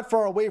 He's that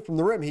far away from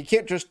the rim. He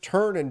can't just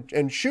turn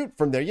and shoot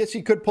from there. Yes,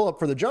 he could pull up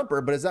for the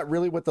jumper, but is that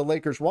really what the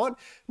Lakers want?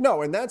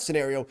 No, in that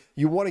scenario,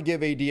 you want to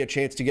give AD a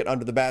chance to get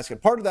under the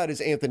basket. Part of that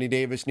is Anthony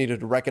Davis needed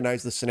to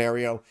recognize the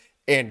scenario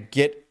and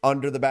get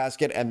under the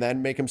basket and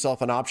then make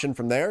himself an option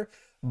from there.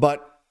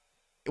 But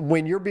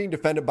when you're being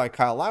defended by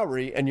Kyle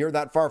Lowry and you're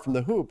that far from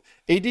the hoop,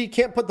 AD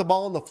can't put the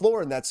ball on the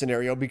floor in that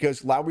scenario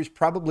because Lowry's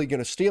probably going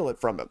to steal it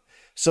from him.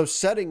 So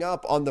setting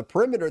up on the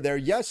perimeter there,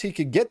 yes, he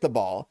could get the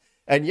ball.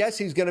 And yes,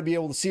 he's going to be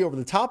able to see over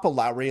the top of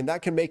Lowry, and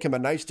that can make him a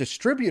nice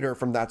distributor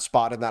from that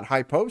spot in that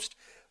high post.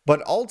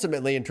 But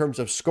ultimately, in terms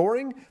of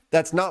scoring,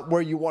 that's not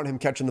where you want him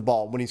catching the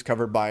ball when he's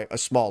covered by a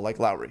small like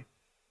Lowry.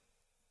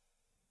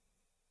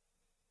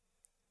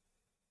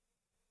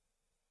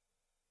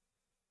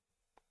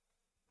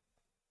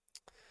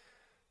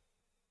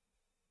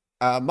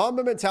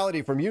 Mamba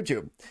Mentality from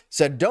YouTube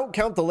said, don't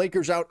count the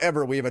Lakers out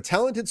ever. We have a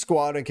talented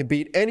squad and can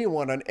beat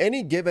anyone on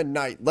any given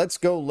night. Let's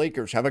go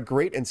Lakers. Have a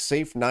great and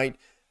safe night,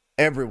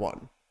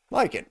 everyone.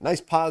 Like it.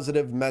 Nice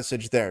positive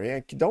message there. Yeah,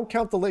 don't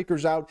count the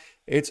Lakers out.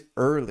 It's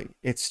early.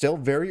 It's still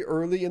very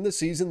early in the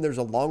season. There's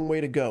a long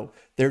way to go.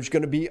 There's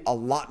going to be a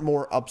lot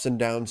more ups and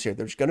downs here.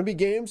 There's going to be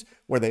games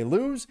where they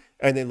lose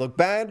and they look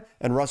bad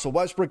and Russell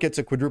Westbrook gets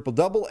a quadruple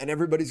double and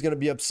everybody's going to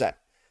be upset.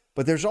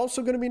 But there's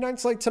also going to be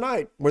nights like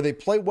tonight where they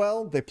play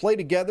well, they play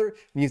together,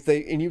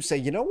 and you say,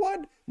 you know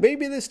what?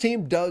 Maybe this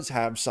team does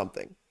have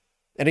something.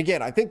 And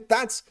again, I think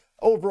that's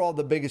overall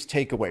the biggest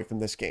takeaway from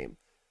this game,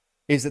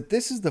 is that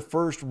this is the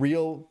first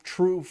real,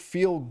 true,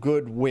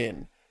 feel-good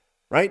win,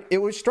 right? It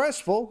was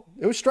stressful.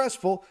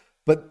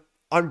 But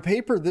on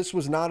paper, this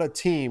was not a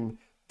team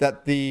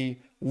that the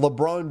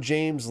LeBron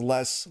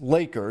James-less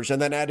Lakers,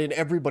 and then add in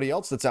everybody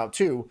else that's out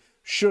too,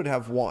 should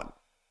have won.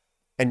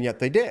 And yet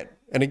they did.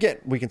 And again,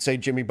 we can say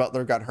Jimmy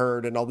Butler got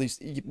hurt and all these.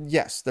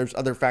 Yes, there's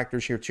other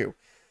factors here too.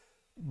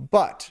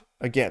 But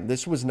again,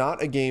 this was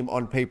not a game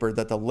on paper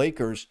that the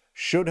Lakers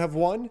should have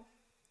won,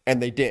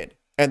 and they did.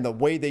 And the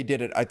way they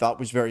did it, I thought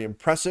was very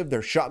impressive.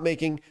 Their shot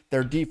making,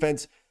 their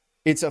defense.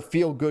 It's a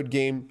feel-good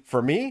game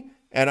for me,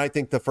 and I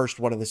think the first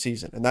one of the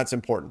season, and that's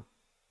important.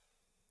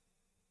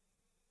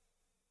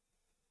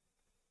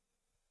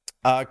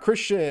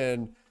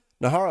 Christian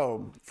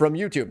Naharo from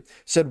YouTube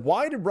said,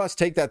 why did Russ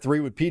take that three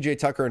with PJ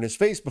Tucker in his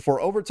face before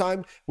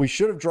overtime? We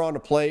should have drawn a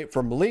play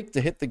for Malik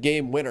to hit the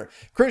game winner.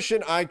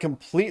 Christian, I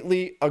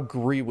completely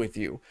agree with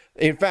you.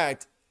 In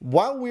fact,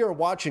 while we are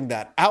watching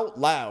that out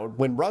loud,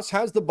 when Russ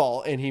has the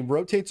ball and he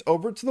rotates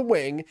over to the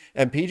wing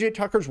and PJ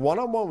Tucker's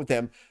one-on-one with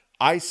him,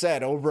 I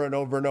said over and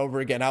over and over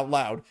again out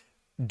loud,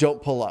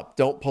 don't pull up,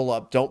 don't pull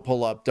up, don't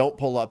pull up, don't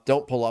pull up,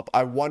 don't pull up.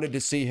 I wanted to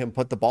see him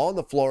put the ball on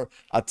the floor,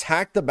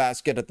 attack the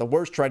basket, at the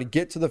worst, try to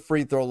get to the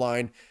free throw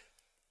line,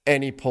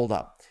 and he pulled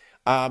up.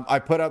 I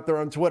put out there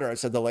on Twitter, I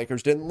said the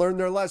Lakers didn't learn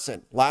their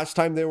lesson. Last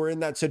time they were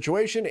in that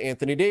situation,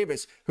 Anthony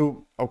Davis,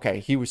 who, okay,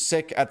 he was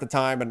sick at the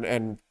time,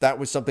 and that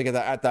was something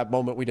at that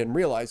moment we didn't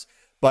realize,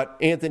 but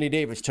Anthony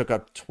Davis took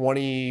a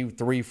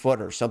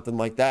 23-footer, something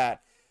like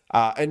that,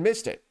 and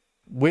missed it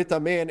with a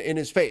man in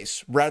his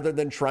face rather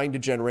than trying to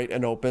generate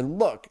an open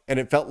look. And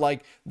it felt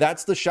like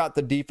that's the shot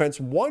the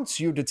defense wants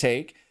you to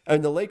take,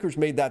 and the Lakers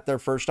made that their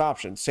first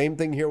option. Same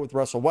thing here with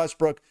Russell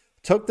Westbrook.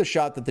 Took the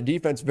shot that the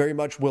defense very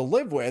much will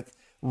live with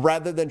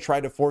rather than try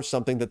to force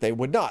something that they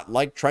would not,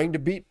 like trying to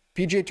beat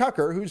PJ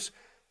Tucker, who's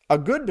a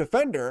good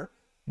defender,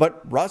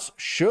 but Russ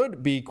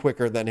should be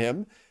quicker than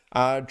him,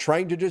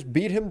 trying to just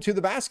beat him to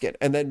the basket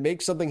and then make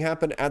something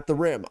happen at the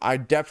rim. I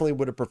definitely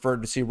would have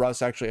preferred to see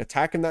Russ actually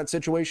attack in that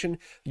situation.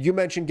 You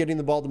mentioned getting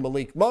the ball to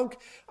Malik Monk.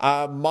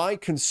 My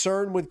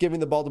concern with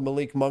giving the ball to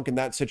Malik Monk in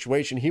that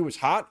situation, he was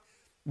hot,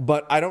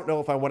 but I don't know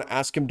if I want to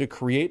ask him to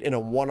create in a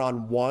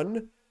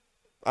one-on-one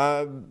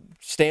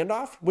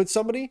standoff with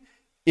somebody.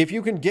 If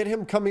you can get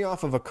him coming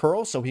off of a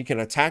curl so he can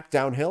attack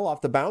downhill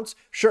off the bounce,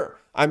 sure,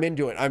 I'm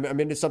into it. I'm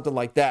into something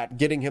like that,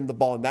 getting him the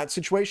ball in that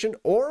situation.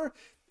 Or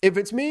if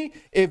it's me,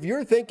 if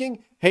you're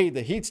thinking, hey,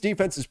 the Heat's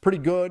defense is pretty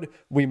good,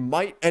 we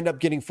might end up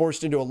getting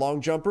forced into a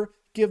long jumper,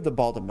 give the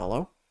ball to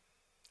Melo.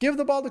 Give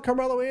the ball to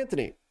Carmelo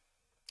Anthony.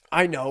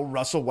 I know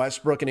Russell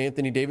Westbrook and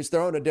Anthony Davis,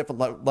 they're on a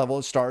different level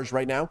of stars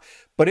right now.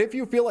 But if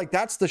you feel like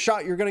that's the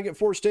shot you're going to get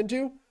forced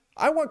into,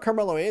 I want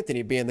Carmelo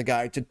Anthony being the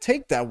guy to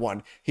take that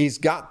one. He's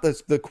got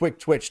the quick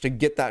twitch to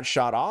get that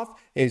shot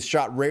off. His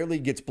shot rarely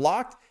gets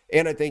blocked.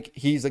 And I think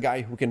he's the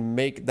guy who can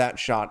make that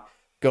shot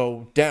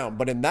go down.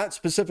 But in that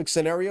specific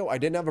scenario, I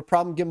didn't have a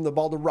problem giving the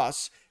ball to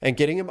Russ and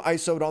getting him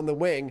ISO'd on the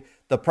wing.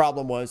 The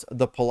problem was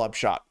the pull-up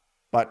shot.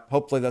 But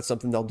hopefully that's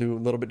something they'll do a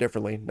little bit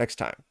differently next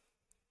time.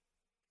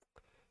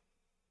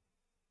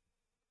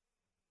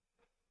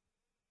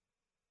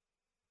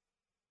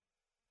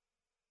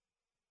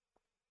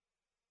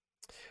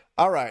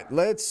 All right,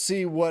 let's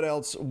see what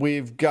else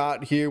we've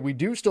got here. We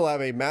do still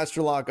have a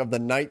master lock of the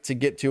night to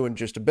get to in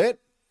just a bit.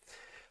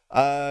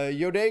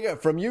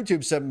 Yodega from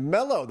YouTube said,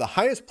 Melo, the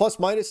highest plus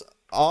minus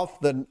of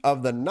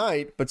the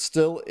night, but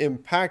still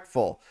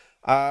impactful.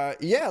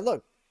 Yeah,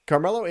 look,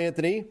 Carmelo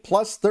Anthony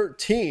plus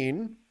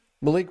 13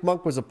 Malik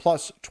Monk was a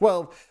plus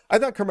 12. I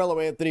thought Carmelo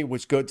Anthony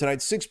was good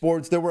tonight. 6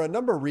 boards. There were a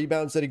number of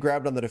rebounds that he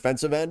grabbed on the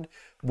defensive end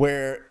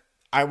where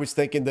I was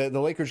thinking the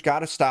Lakers got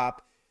to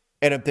stop.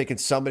 And I'm thinking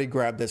somebody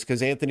grabbed this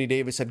because Anthony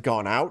Davis had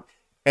gone out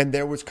and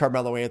there was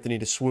Carmelo Anthony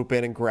to swoop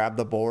in and grab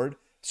the board.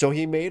 So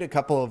he made a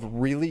couple of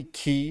really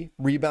key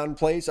rebound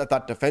plays. I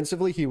thought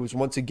defensively he was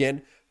once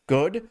again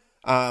good.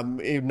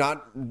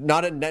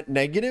 Not a net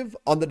negative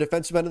on the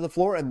defensive end of the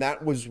floor, and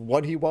that was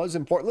what he was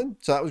in Portland.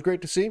 So that was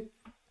great to see.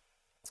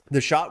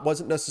 The shot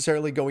wasn't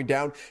necessarily going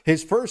down.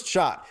 His first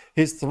shot,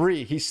 his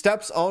 3, he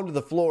steps onto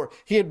the floor.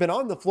 He had been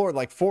on the floor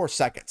like 4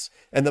 seconds,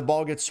 and the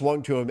ball gets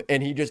swung to him,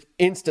 and he just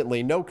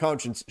instantly, no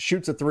conscience,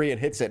 shoots a 3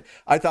 and hits it.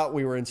 I thought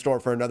we were in store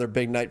for another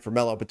big night for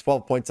Melo, but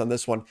 12 points on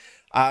this one.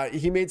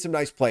 He made some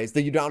nice plays.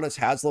 The Udonis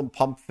Haslem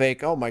pump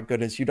fake. Oh my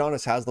goodness,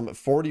 Udonis Haslem at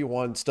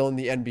 41, still in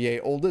the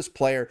NBA, oldest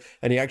player,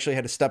 and he actually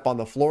had to step on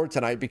the floor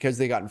tonight because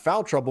they got in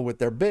foul trouble with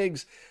their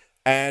bigs.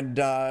 And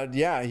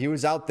he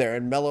was out there,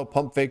 and Melo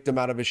pump faked him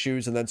out of his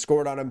shoes and then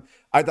scored on him.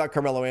 I thought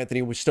Carmelo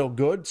Anthony was still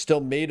good, still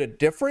made a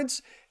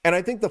difference. And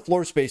I think the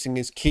floor spacing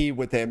is key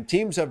with him.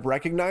 Teams have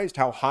recognized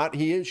how hot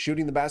he is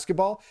shooting the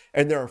basketball,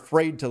 and they're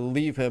afraid to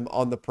leave him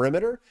on the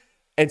perimeter.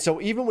 And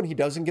so even when he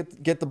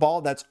doesn't get the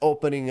ball, that's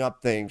opening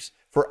up things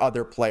for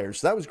other players.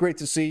 So that was great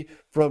to see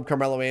from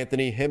Carmelo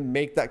Anthony, him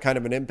make that kind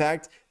of an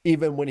impact,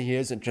 even when he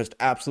isn't just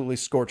absolutely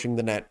scorching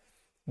the net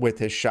with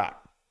his shot.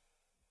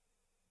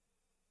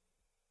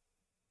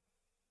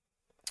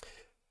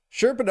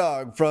 Sherpa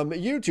Dog from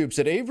YouTube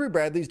said, Avery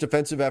Bradley's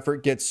defensive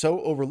effort gets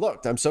so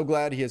overlooked. I'm so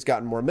glad he has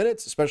gotten more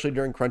minutes, especially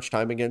during crunch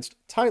time against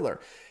Tyler.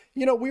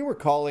 You know, we were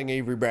calling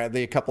Avery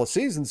Bradley a couple of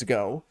seasons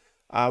ago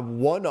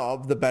one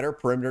of the better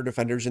perimeter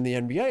defenders in the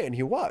NBA, and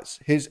he was.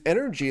 His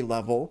energy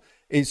level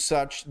is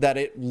such that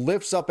it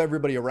lifts up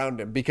everybody around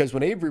him, because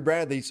when Avery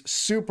Bradley's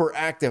super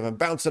active and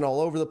bouncing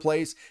all over the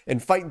place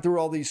and fighting through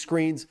all these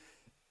screens,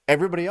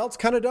 everybody else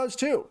kind of does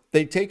too.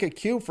 They take a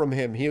cue from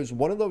him. He is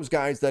one of those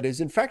guys that is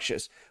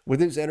infectious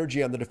with his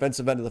energy on the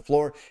defensive end of the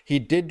floor. He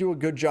did do a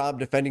good job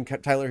defending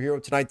Tyler Hero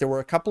tonight. There were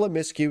a couple of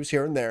miscues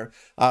here and there.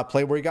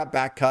 Play where he got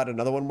back cut,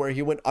 another one where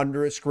he went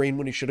under a screen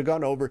when he should have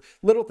gone over.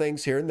 Little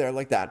things here and there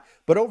like that.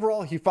 But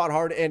overall, he fought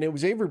hard, and it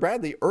was Avery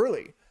Bradley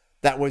early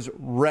that was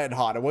red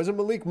hot. It wasn't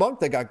Malik Monk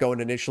that got going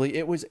initially.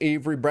 It was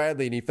Avery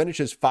Bradley, and he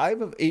finishes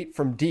 5 of 8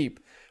 from deep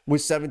with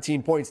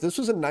 17 points. This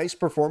was a nice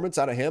performance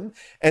out of him.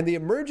 And the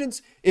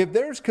emergence, if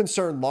there's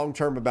concern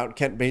long-term about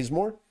Kent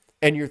Bazemore,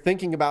 and you're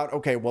thinking about,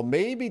 okay, well,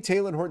 maybe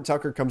Talen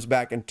Horton-Tucker comes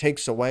back and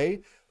takes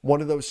away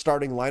one of those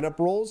starting lineup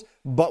roles,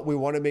 but we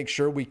want to make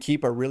sure we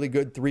keep a really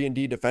good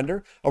 3-and-D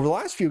defender. Over the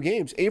last few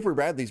games, Avery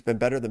Bradley's been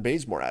better than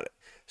Bazemore at it.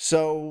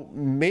 So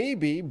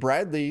maybe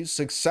Bradley's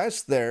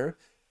success there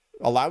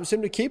allows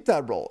him to keep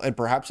that role, and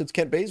perhaps it's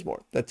Kent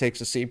Bazemore that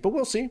takes a seat, but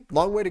we'll see.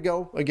 Long way to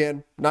go.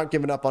 Again, not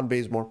giving up on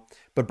Bazemore,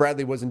 but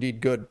Bradley was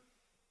indeed good.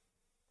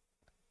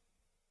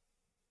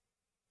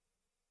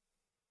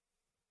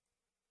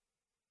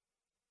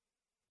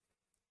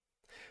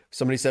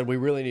 Somebody said we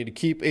really need to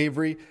keep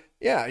Avery.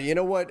 Yeah, you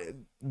know what?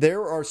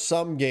 There are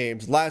some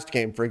games, last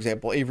game, for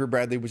example, Avery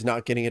Bradley was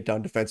not getting it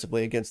done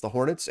defensively against the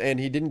Hornets, and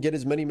he didn't get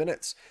as many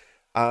minutes.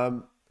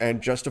 And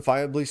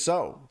justifiably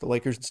so. The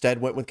Lakers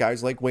instead went with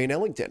guys like Wayne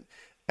Ellington,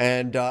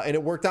 and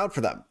it worked out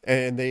for them,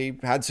 and they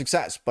had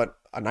success. But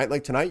a night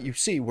like tonight, you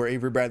see where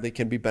Avery Bradley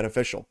can be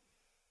beneficial.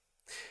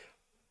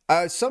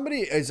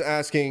 Somebody is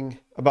asking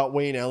about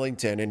Wayne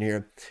Ellington in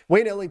here.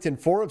 Wayne Ellington,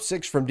 4 of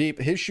 6 from deep.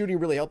 His shooting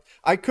really helped.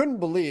 I couldn't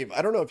believe,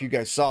 I don't know if you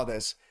guys saw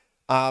this,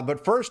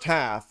 but first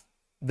half,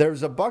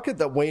 there's a bucket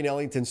that Wayne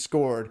Ellington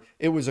scored.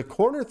 It was a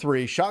corner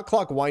 3, shot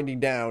clock winding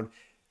down.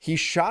 He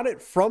shot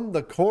it from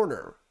the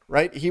corner,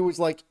 right? He was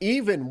like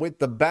even with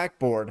the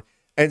backboard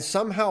and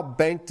somehow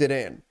banked it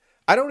in.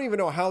 I don't even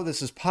know how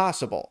this is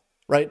possible,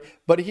 right?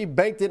 But he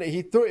banked it.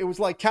 He threw it. It was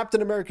like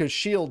Captain America's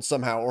shield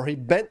somehow, or he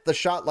bent the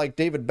shot like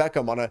David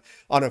Beckham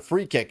on a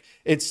free kick.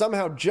 It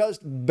somehow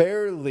just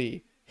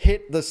barely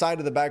hit the side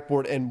of the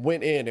backboard and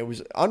went in. It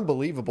was an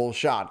unbelievable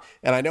shot.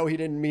 And I know he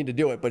didn't mean to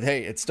do it, but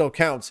hey, it still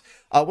counts.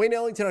 Wayne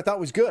Ellington, I thought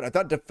was good. I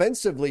thought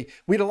defensively,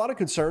 we had a lot of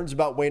concerns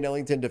about Wayne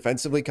Ellington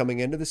defensively coming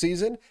into the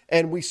season.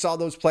 And we saw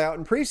those play out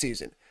in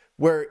preseason,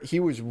 where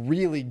he was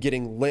really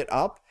getting lit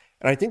up.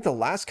 And I think the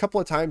last couple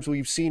of times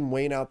we've seen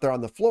Wayne out there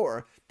on the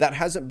floor, that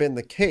hasn't been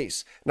the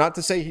case. Not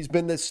to say he's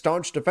been this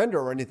staunch defender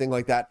or anything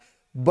like that,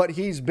 but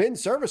he's been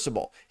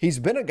serviceable. He's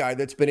been a guy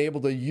that's been able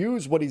to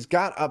use what he's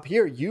got up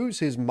here, use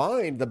his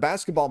mind, the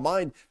basketball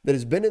mind that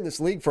has been in this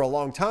league for a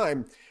long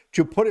time,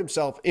 to put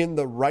himself in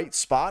the right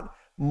spot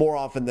more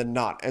often than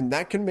not. And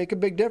that can make a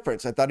big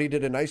difference. I thought he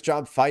did a nice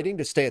job fighting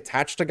to stay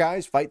attached to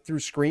guys, fight through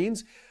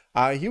screens.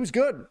 He was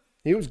good.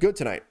 He was good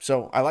tonight.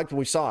 So I liked what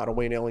we saw out of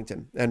Wayne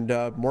Ellington, and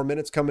more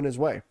minutes coming his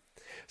way.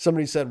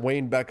 Somebody said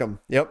Wayne Beckham.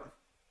 Yep.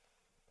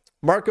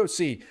 Marco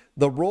C.,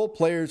 the role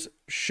players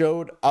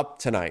showed up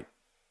tonight.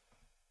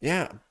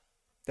 Yeah,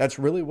 that's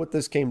really what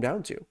this came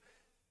down to.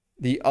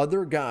 The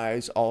other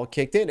guys all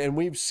kicked in, and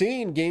we've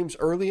seen games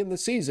early in the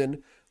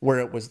season where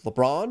it was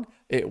LeBron,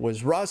 it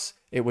was Russ,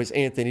 it was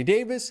Anthony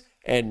Davis,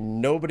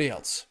 and nobody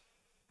else.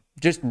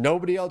 Just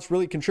nobody else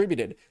really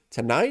contributed.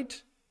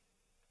 Tonight,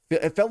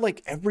 it felt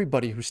like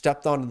everybody who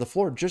stepped onto the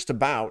floor just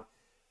about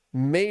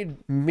made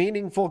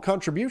meaningful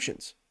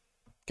contributions.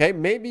 Okay,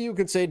 maybe you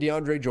could say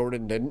DeAndre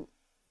Jordan didn't.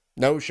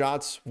 No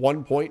shots,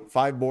 1 point,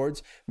 5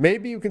 boards.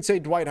 Maybe you can say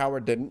Dwight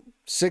Howard didn't.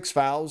 6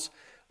 fouls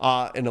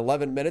in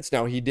 11 minutes.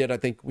 Now, he did, I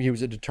think he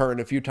was a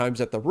deterrent a few times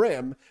at the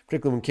rim,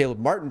 particularly when Caleb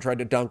Martin tried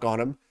to dunk on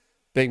him.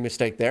 Big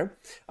mistake there.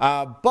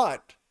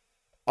 But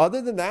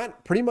other than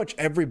that, pretty much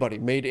everybody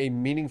made a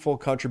meaningful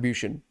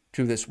contribution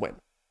to this win.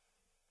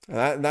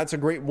 And that's a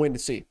great win to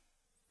see.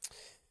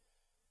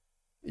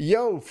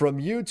 Yo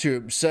from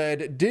YouTube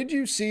said, did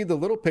you see the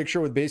little picture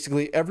with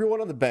basically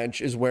everyone on the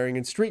bench is wearing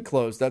in street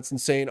clothes? That's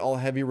insane. All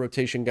heavy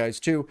rotation guys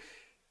too.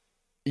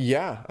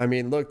 Yeah, I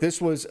mean, look,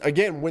 this was,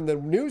 again, when the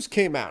news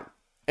came out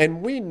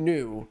and we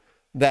knew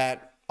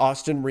that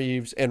Austin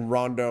Reeves and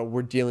Rondo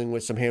were dealing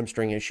with some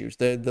hamstring issues.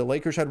 The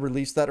Lakers had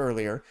released that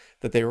earlier,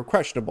 that they were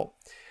questionable.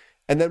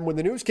 And then when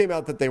the news came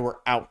out that they were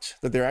out,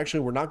 that they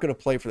actually were not going to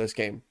play for this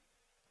game,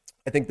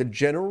 I think the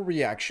general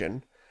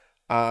reaction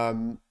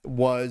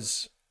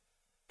was,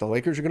 the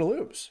Lakers are going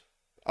to lose.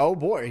 Oh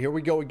boy, here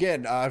we go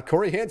again.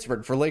 Corey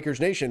Hansford for Lakers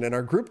Nation in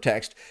our group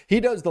text. He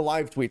does the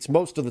live tweets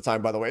most of the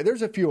time, by the way.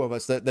 There's a few of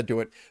us that do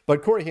it,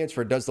 but Corey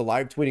Hansford does the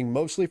live tweeting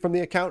mostly from the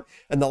account.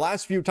 And the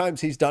last few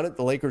times he's done it,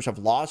 the Lakers have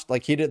lost.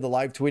 Like he did the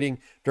live tweeting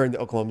during the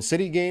Oklahoma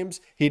City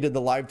games. He did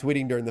the live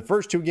tweeting during the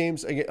first 2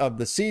 games of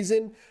the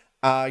season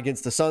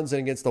against the Suns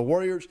and against the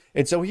Warriors.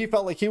 And so he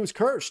felt like he was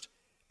cursed.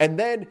 And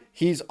then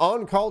he's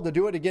on call to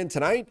do it again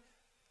tonight.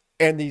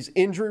 And these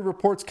injury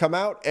reports come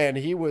out, and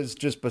he was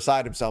just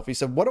beside himself. He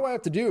said, what do I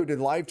have to do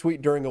to live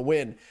tweet during a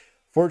win?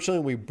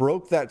 Fortunately, we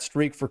broke that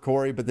streak for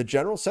Corey, but the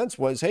general sense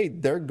was, hey,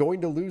 they're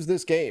going to lose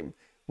this game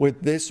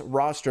with this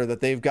roster that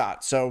they've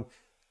got. So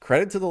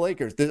credit to the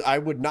Lakers. I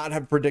would not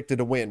have predicted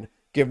a win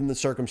given the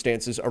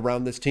circumstances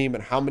around this team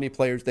and how many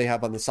players they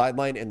have on the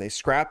sideline, and they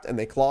scrapped and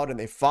they clawed and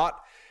they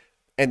fought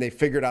and they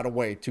figured out a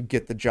way to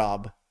get the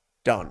job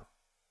done.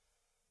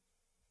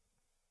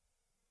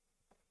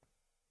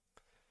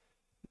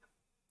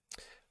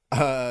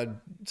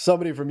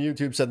 Somebody from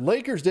YouTube said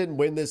Lakers didn't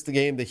win this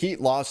game. The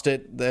Heat lost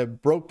it. The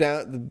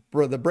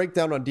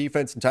breakdown on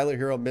defense, and Tyler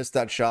Hero missed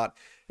that shot.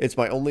 It's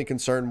my only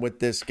concern with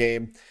this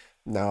game.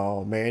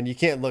 No, man, you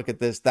can't look at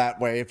this that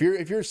way. If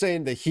you're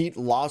saying the Heat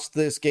lost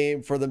this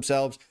game for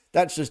themselves,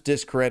 that's just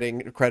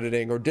discrediting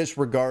or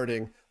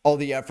disregarding all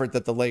the effort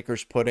that the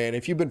Lakers put in.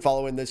 If you've been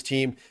following this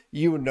team,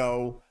 you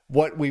know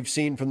what we've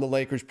seen from the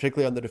Lakers,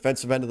 particularly on the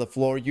defensive end of the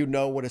floor. You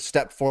know what a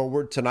step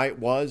forward tonight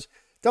was.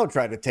 Don't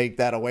try to take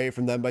that away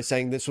from them by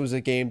saying this was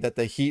a game that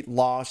the Heat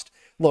lost.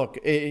 Look,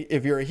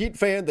 if you're a Heat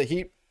fan, the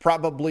Heat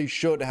probably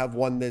should have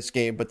won this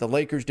game, but the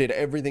Lakers did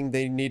everything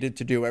they needed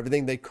to do,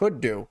 everything they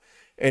could do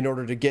in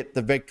order to get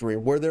the victory.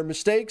 Were there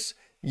mistakes?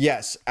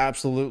 Yes,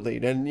 absolutely.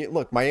 And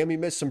look, Miami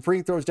missed some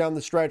free throws down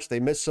the stretch. They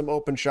missed some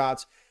open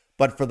shots.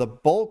 But for the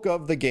bulk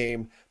of the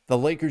game, the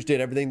Lakers did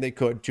everything they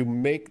could to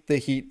make the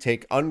Heat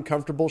take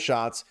uncomfortable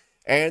shots,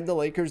 and the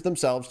Lakers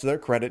themselves, to their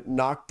credit,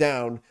 knocked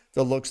down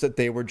the looks that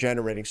they were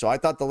generating. So I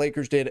thought the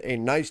Lakers did a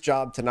nice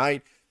job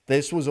tonight.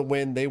 This was a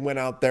win. They went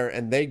out there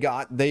and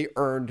they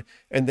earned,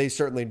 and they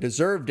certainly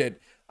deserved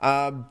it.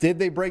 Did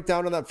they break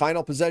down on that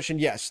final possession?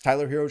 Yes.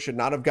 Tyler Hero should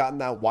not have gotten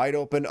that wide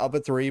open of a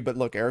 3, but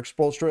look, Eric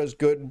Spoelstra is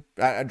good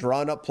at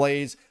drawing up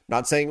plays.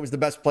 Not saying it was the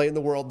best play in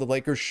the world. The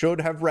Lakers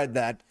should have read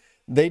that.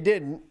 They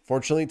didn't.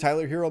 Fortunately,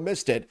 Tyler Hero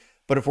missed it.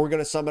 But if we're going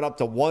to sum it up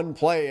to one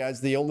play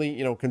as the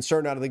only,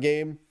 concern out of the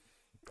game,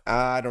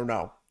 I don't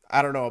know.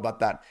 I don't know about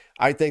that.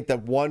 I think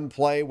that one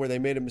play where they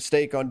made a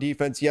mistake on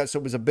defense, yes,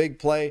 it was a big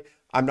play.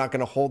 I'm not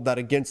going to hold that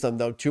against them,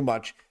 though, too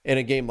much in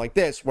a game like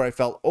this where I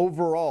felt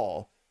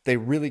overall they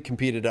really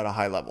competed at a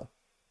high level.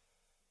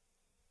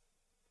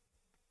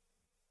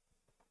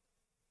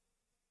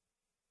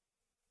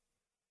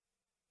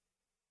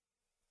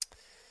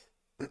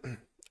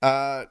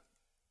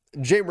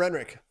 Jay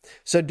Renrick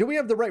said, do we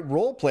have the right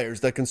role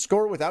players that can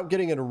score without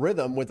getting in a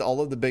rhythm with all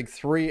of the big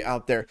 3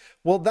 out there?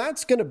 Well,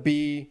 that's going to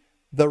be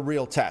the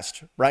real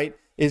test, right?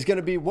 Is going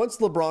to be once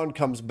LeBron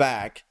comes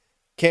back,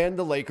 can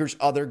the Lakers'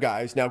 other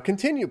guys now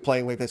continue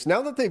playing like this?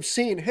 Now that they've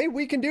seen, hey,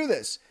 we can do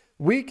this.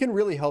 We can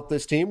really help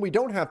this team. We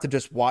don't have to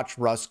just watch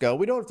Russ go.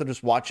 We don't have to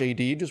just watch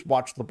AD, just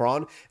watch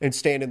LeBron and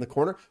stand in the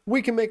corner.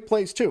 We can make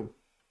plays too.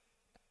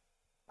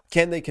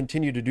 Can they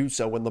continue to do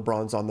so when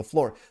LeBron's on the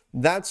floor?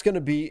 That's going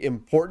to be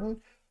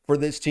important for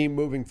this team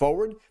moving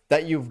forward,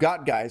 that you've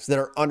got guys that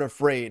are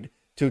unafraid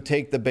to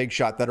take the big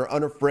shot, that are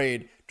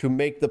unafraid to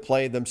make the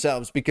play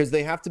themselves, because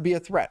they have to be a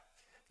threat.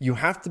 You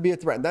have to be a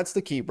threat. And that's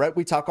the key, right?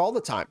 We talk all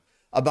the time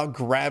about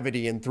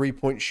gravity and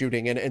three-point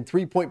shooting and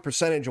three-point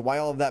percentage and why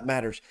all of that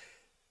matters.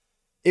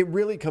 It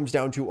really comes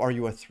down to, are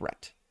you a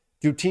threat?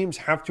 Do teams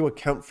have to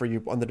account for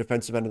you on the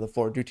defensive end of the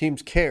floor? Do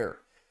teams care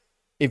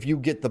if you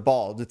get the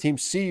ball? Do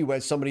teams see you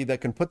as somebody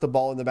that can put the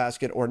ball in the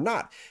basket or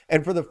not?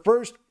 And for the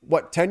first,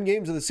 10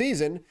 games of the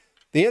season,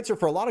 the answer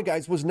for a lot of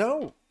guys was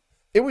no.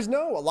 It was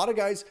no. A lot of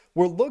guys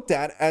were looked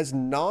at as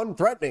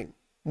non-threatening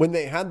when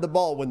they had the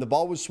ball, when the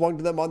ball was swung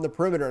to them on the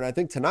perimeter. And I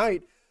think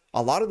tonight,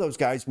 a lot of those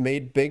guys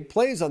made big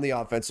plays on the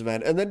offensive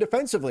end. And then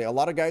defensively, a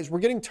lot of guys were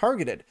getting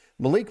targeted.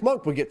 Malik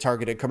Monk would get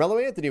targeted. Carmelo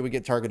Anthony would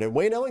get targeted.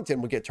 Wayne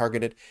Ellington would get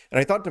targeted. And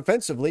I thought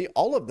defensively,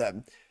 all of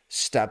them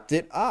stepped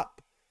it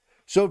up.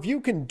 So if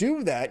you can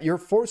do that, you're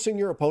forcing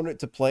your opponent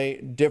to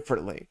play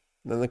differently.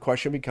 And then the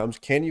question becomes,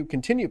 can you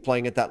continue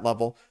playing at that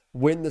level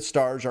when the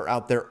stars are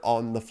out there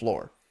on the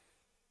floor?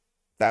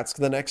 That's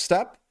the next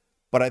step.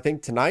 But I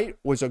think tonight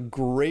was a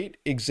great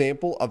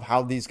example of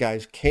how these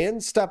guys can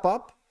step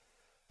up.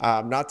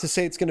 Not to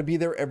say it's going to be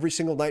there every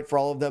single night for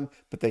all of them,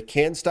 but they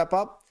can step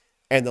up.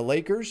 And the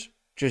Lakers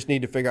just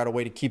need to figure out a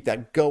way to keep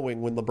that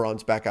going when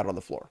LeBron's back out on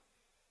the floor.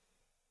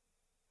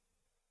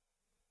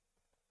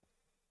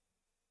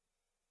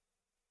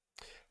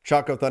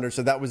 Choco Thunder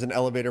said that was an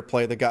elevator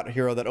play that got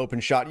Hero that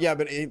open shot. Yeah,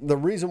 but the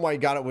reason why he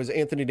got it was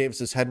Anthony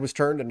Davis's head was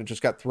turned and it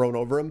just got thrown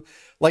over him.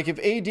 Like if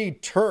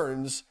AD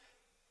turns,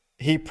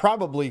 he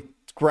probably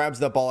grabs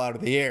that ball out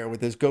of the air with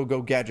his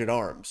go-go gadget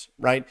arms,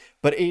 right?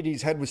 But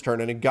AD's head was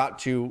turned and it got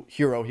to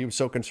Hero. He was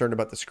so concerned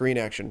about the screen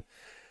action.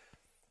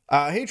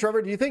 Hey,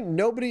 Trevor, do you think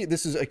nobody,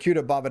 this is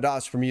Akuta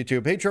Bavadas from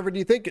YouTube. Hey, Trevor, do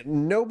you think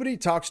nobody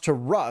talks to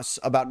Russ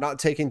about not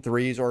taking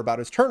threes or about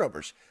his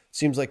turnovers?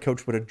 Seems like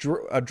coach would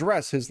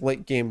address his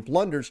late game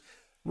blunders.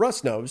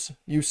 Russ knows.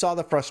 You saw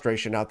the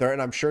frustration out there,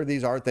 and I'm sure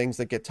these are things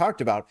that get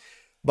talked about.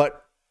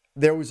 But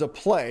there was a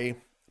play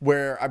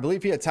where I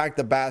believe he attacked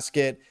the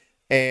basket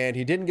and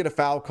he didn't get a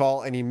foul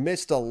call and he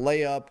missed a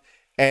layup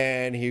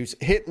and he was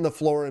hitting the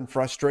floor in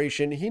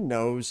frustration. He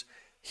knows.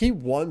 He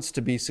wants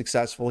to be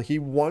successful. He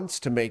wants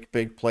to make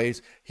big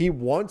plays. He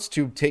wants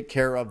to take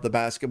care of the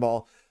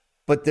basketball,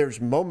 but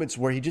there's moments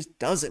where he just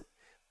doesn't.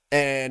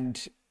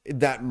 And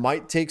that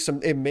might take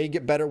some, it may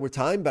get better with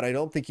time, but I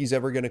don't think he's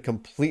ever going to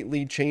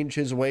completely change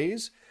his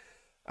ways.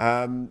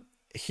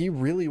 He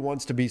really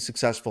wants to be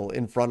successful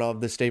in front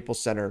of the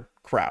Staples Center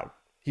crowd.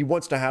 He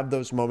wants to have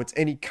those moments,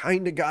 and he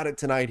kind of got it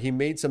tonight. He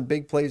made some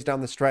big plays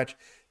down the stretch.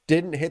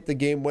 Didn't hit the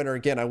game winner.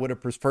 Again, I would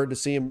have preferred to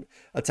see him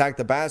attack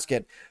the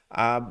basket.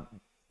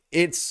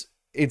 It's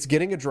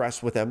getting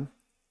addressed with him,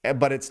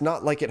 but it's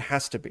not like it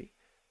has to be.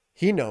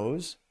 He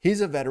knows. He's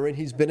a veteran.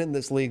 He's been in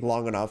this league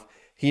long enough.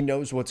 He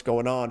knows what's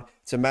going on.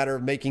 It's a matter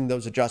of making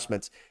those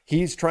adjustments.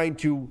 He's trying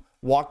to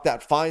walk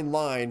that fine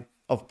line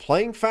of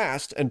playing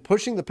fast and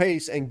pushing the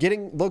pace and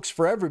getting looks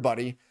for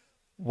everybody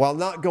while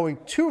not going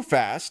too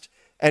fast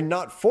and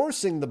not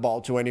forcing the ball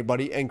to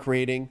anybody and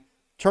creating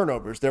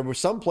turnovers. There were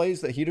some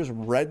plays that he just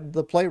read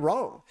the play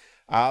wrong.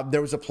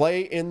 There was a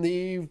play in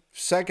the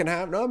second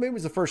half. No, maybe it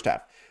was the first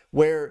half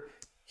where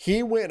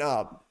he went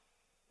up.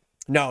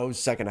 No, it was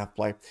second half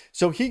play.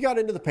 So he got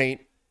into the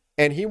paint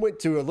and he went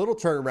to a little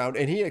turnaround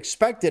and he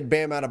expected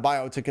Bam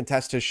Adebayo to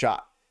contest his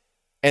shot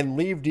and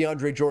leave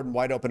DeAndre Jordan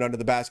wide open under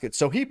the basket.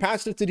 So he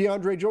passed it to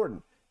DeAndre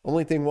Jordan.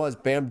 Only thing was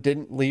Bam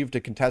didn't leave to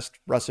contest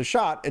Russ's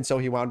shot, and so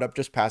he wound up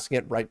just passing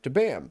it right to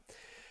Bam.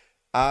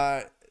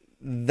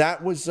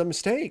 That was a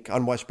mistake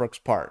on Westbrook's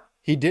part.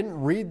 He didn't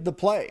read the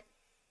play.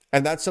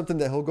 And that's something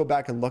that he'll go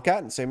back and look at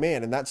and say,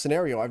 man, in that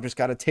scenario, I've just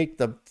got to take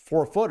the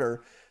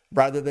 4-footer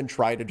rather than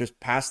try to just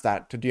pass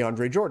that to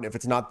DeAndre Jordan if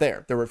it's not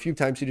there. There were a few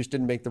times he just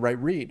didn't make the right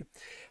read.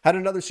 Had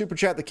another super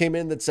chat that came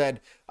in that said,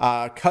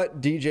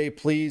 cut DJ,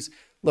 please.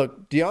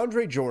 Look,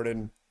 DeAndre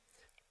Jordan,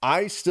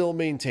 I still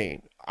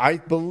maintain, I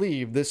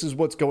believe this is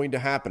what's going to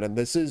happen. And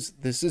this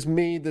is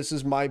me. This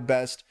is my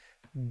best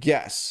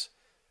guess.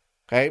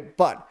 Okay.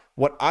 But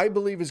what I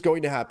believe is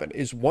going to happen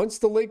is once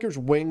the Lakers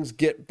wings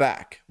get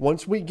back,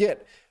 once we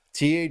get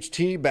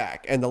THT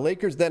back, and the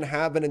Lakers then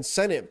have an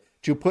incentive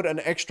to put an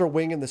extra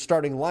wing in the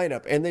starting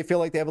lineup, and they feel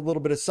like they have a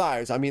little bit of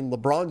size. I mean,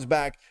 LeBron's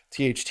back,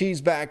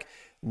 THT's back,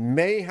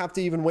 may have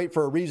to even wait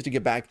for Ariza to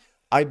get back.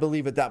 I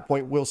believe at that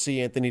point we'll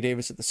see Anthony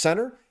Davis at the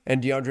center,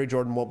 and DeAndre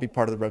Jordan won't be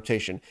part of the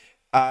rotation.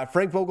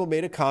 Frank Vogel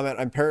made a comment,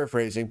 I'm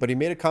paraphrasing, but he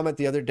made a comment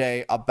the other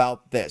day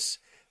about this.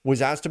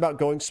 Was asked about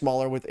going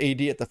smaller with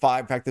AD at the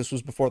 5. In fact, this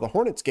was before the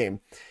Hornets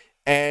game.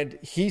 And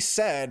he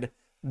said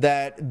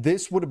that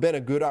this would have been a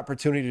good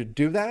opportunity to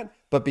do that,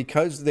 but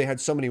because they had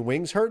so many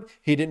wings hurt,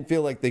 he didn't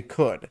feel like they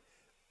could.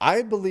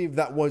 I believe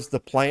that was the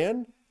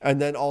plan,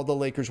 and then all the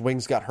Lakers'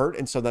 wings got hurt,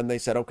 and so then they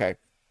said, okay,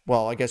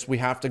 well, I guess we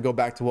have to go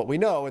back to what we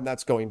know, and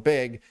that's going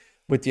big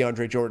with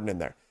DeAndre Jordan in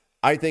there.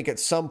 I think at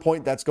some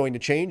point that's going to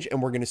change,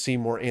 and we're going to see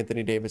more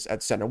Anthony Davis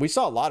at center. We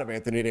saw a lot of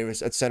Anthony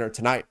Davis at center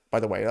tonight,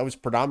 by the way. That was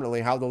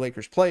predominantly how the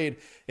Lakers played,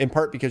 in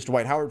part because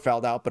Dwight Howard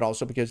fouled out, but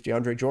also because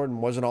DeAndre Jordan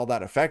wasn't all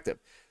that effective.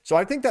 So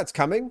I think that's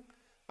coming.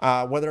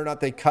 Whether or not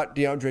they cut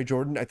DeAndre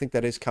Jordan, I think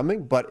that is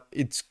coming, but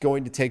it's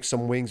going to take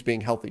some wings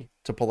being healthy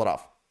to pull it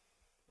off.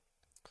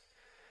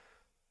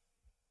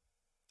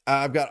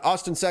 I've got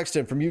Austin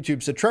Sexton from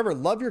YouTube. So Trevor,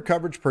 love your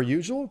coverage per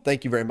usual.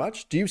 Thank you very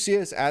much. Do you see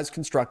us as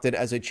constructed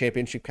as a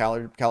championship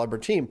caliber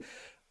team?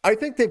 I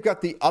think they've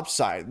got the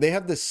upside. They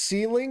have the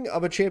ceiling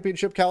of a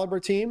championship caliber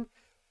team.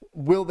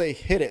 Will they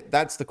hit it?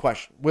 That's the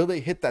question. Will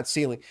they hit that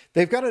ceiling?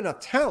 They've got enough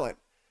talent.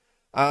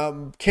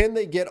 Can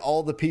they get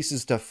all the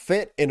pieces to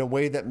fit in a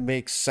way that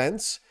makes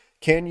sense?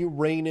 Can you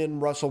rein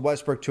in Russell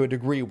Westbrook to a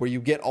degree where you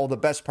get all the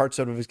best parts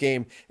out of his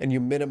game and you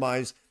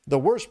minimize the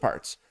worst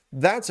parts?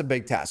 That's a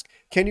big task.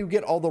 Can you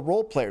get all the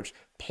role players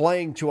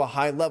playing to a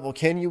high level?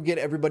 Can you get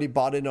everybody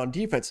bought in on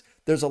defense?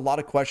 There's a lot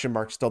of question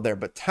marks still there,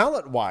 but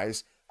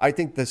talent-wise, I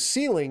think the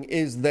ceiling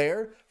is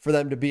there for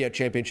them to be a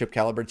championship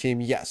caliber team,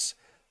 yes,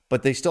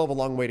 but they still have a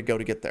long way to go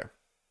to get there.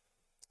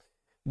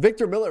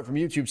 Victor Miller from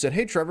YouTube said,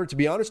 hey, Trevor, to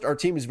be honest, our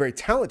team is very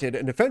talented,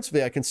 and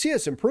defensively, I can see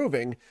us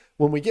improving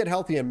when we get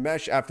healthy and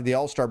mesh after the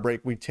All-Star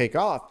break we take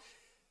off.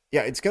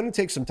 Yeah, it's going to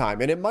take some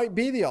time, and it might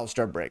be the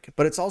All-Star break,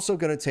 but it's also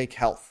going to take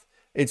health.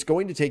 It's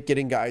going to take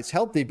getting guys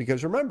healthy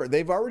because, remember,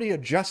 they've already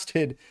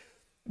adjusted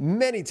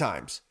many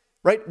times,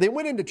 right? They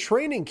went into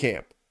training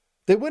camp.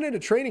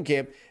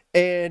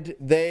 And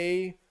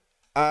they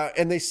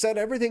set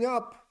everything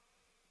up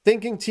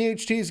thinking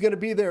THT is going to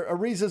be there,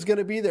 Ariza's going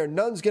to be there,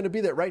 Nunn's going to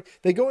be there, right?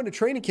 They go into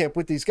training camp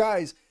with these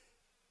guys,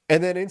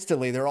 and then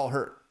instantly they're all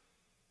hurt.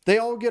 They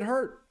all get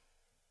hurt.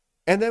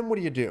 And then what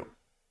do?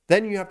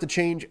 Then you have to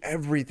change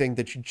everything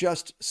that you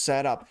just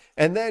set up.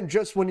 And then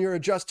just when you're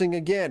adjusting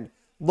again,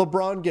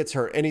 LeBron gets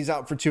hurt and he's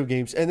out for 2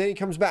 games, and then he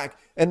comes back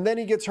and then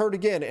he gets hurt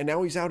again and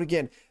now he's out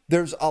again.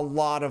 There's a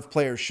lot of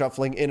players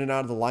shuffling in and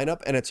out of the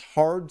lineup, and it's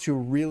hard to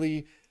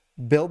really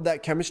build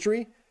that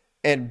chemistry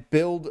and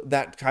build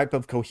that type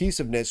of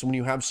cohesiveness when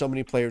you have so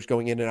many players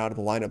going in and out of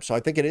the lineup. So I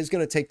think it is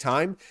going to take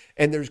time,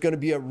 and there's going to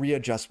be a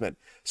readjustment.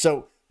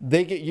 So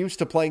they get used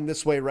to playing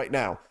this way right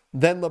now.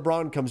 Then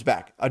LeBron comes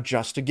back,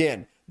 adjust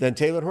again. Then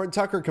Taylor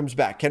Horton-Tucker comes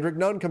back. Kendrick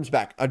Nunn comes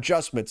back.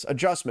 Adjustments.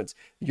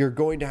 You're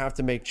going to have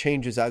to make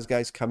changes as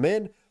guys come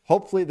in.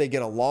 Hopefully they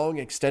get a long,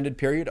 extended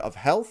period of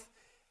health,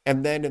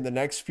 and then in the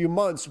next few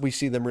months, we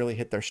see them really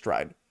hit their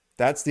stride.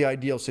 That's the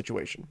ideal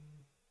situation.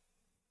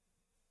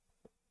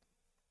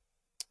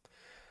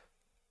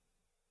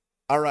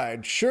 All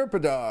right,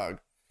 Sherpa Dog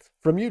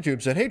from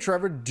YouTube said, hey,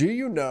 Trevor, do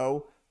you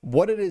know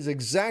what it is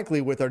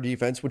exactly with our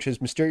defense, which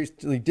has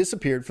mysteriously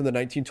disappeared from the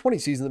 1920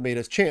 season that made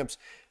us champs?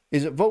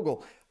 Is it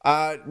Vogel?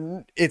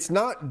 It's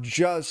not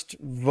just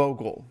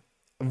Vogel.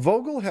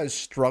 Vogel has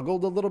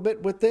struggled a little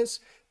bit with this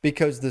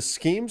because the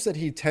schemes that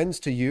he tends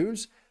to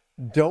use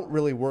don't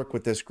really work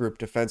with this group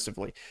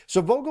defensively.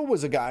 So Vogel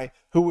was a guy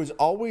who was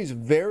always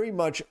very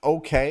much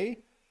okay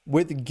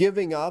with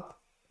giving up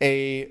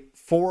a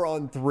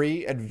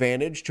 4-on-3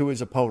 advantage to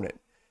his opponent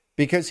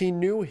because he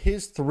knew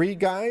his 3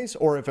 guys,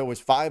 or if it was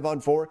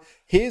 5-on-4,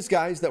 his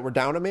guys that were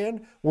down a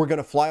man were going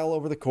to fly all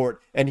over the court,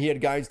 and he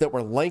had guys that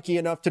were lanky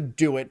enough to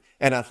do it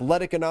and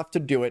athletic enough to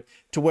do it,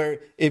 to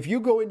where if you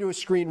go into a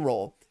screen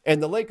roll,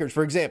 and the Lakers,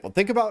 for example,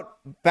 think about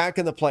back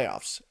in the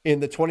playoffs in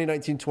the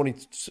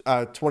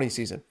 2019-20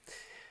 season,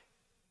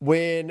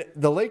 when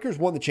the Lakers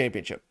won the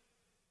championship,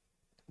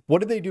 what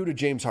did they do to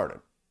James Harden?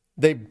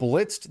 They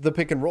blitzed the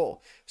pick and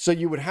roll. So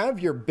you would have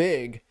your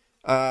big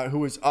who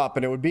was up,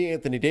 and it would be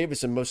Anthony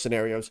Davis in most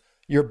scenarios.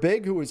 Your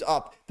big who is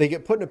up, they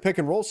get put in a pick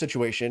and roll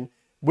situation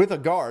with a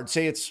guard.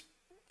 Say it's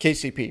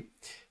KCP.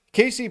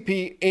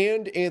 KCP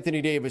and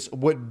Anthony Davis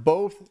would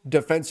both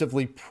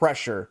defensively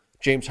pressure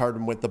James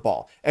Harden with the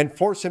ball and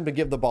force him to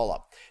give the ball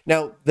up.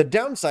 Now, the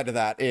downside of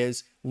that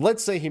is,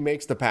 let's say he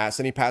makes the pass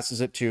and he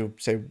passes it to,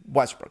 say,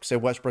 Westbrook. Say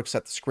Westbrook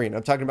set the screen.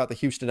 I'm talking about the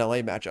Houston-LA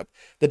matchup.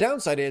 The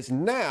downside is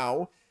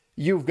now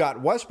you've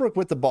got Westbrook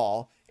with the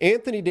ball,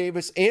 Anthony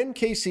Davis and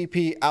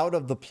KCP out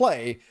of the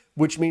play,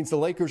 which means the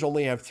Lakers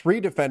only have 3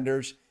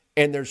 defenders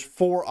and there's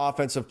 4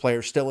 offensive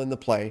players still in the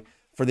play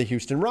for the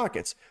Houston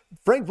Rockets.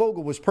 Frank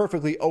Vogel was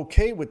perfectly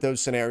okay with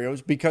those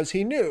scenarios because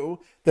he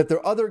knew that there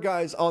are other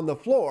guys on the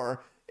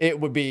floor. It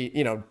would be,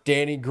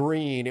 Danny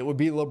Green. It would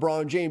be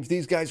LeBron James.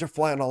 These guys are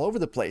flying all over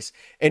the place.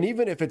 And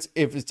even if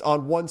it's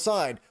on one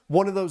side,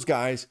 one of those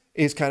guys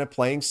is kind of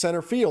playing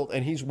center field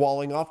and he's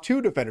walling off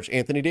 2 defenders.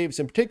 Anthony Davis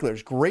in particular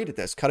is great at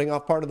this, cutting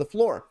off part of the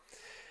floor.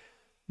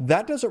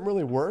 That doesn't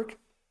really work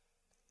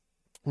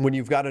when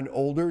you've got an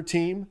older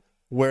team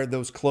where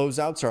those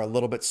closeouts are a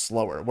little bit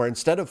slower, where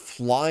instead of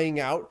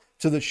flying out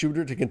to the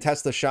shooter to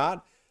contest the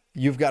shot,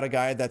 you've got a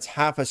guy that's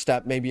half a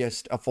step, maybe a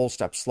full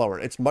step slower.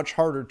 It's much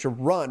harder to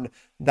run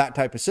that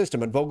type of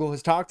system. And Vogel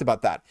has talked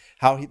about that,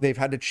 how they've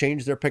had to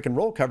change their pick and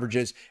roll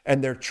coverages,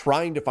 and they're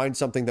trying to find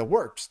something that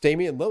works.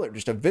 Damian Lillard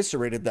just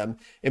eviscerated them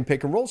in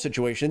pick and roll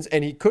situations,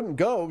 and he couldn't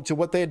go to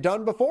what they had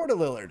done before to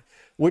Lillard,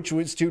 which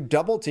was to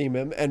double team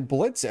him and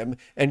blitz him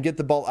and get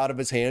the ball out of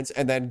his hands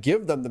and then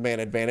give them the man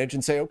advantage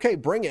and say, okay,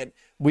 bring it.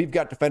 We've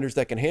got defenders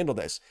that can handle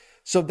this.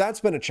 So that's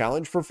been a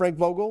challenge for Frank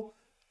Vogel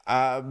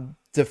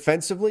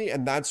defensively,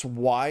 and that's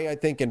why I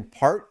think in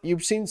part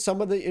you've seen some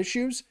of the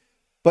issues.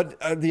 But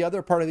the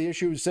other part of the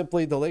issue is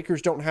simply the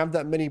Lakers don't have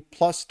that many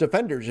plus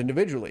defenders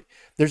individually.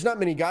 There's not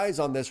many guys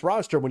on this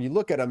roster when you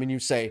look at them and you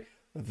say,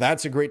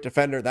 that's a great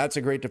defender, that's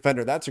a great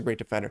defender, that's a great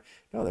defender.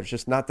 No, there's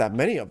just not that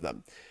many of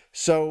them.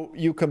 So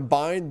you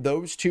combine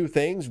those 2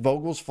 things,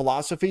 Vogel's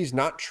philosophy is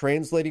not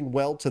translating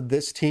well to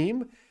this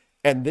team,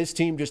 and this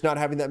team just not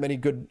having that many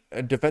good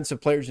defensive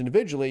players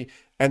individually,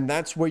 and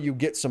that's where you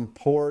get some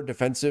poor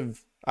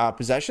defensive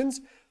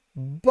possessions,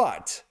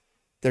 but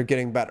they're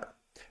getting better.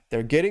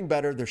 They're getting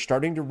better. They're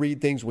starting to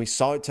read things. We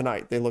saw it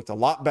tonight. They looked a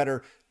lot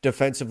better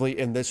defensively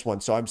in this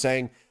one. So I'm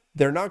saying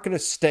they're not going to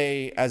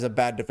stay as a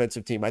bad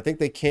defensive team. I think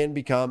they can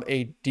become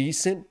a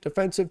decent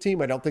defensive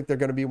team. I don't think they're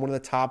going to be one of the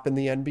top in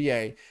the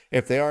NBA.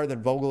 If they are,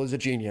 then Vogel is a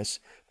genius.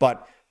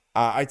 But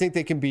I think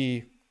they can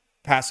be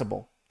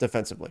passable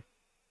defensively.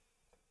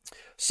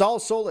 Saul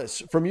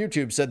Solis from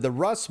YouTube said the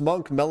Russ,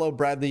 Monk, Melo,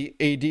 Bradley,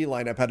 AD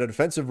lineup had a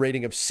defensive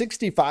rating of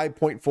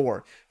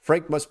 65.4.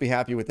 Frank must be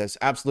happy with this.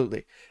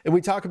 Absolutely. And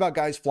we talk about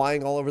guys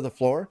flying all over the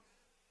floor.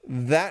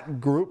 That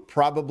group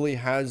probably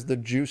has the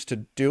juice to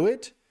do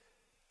it,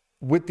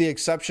 with the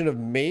exception of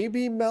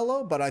maybe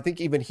Melo, but I think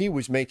even he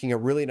was making a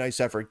really nice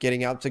effort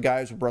getting out to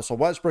guys. Russell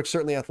Westbrook,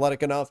 certainly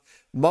athletic enough.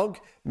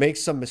 Monk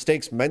makes some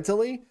mistakes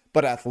mentally,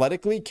 but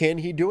athletically, can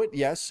he do it?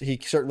 Yes, he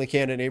certainly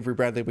can, and Avery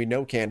Bradley we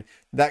know can.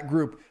 That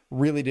group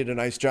really did a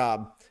nice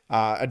job.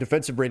 A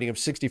defensive rating of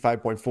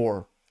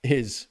 65.4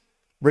 is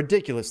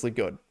ridiculously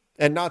good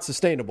and not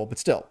sustainable, but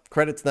still,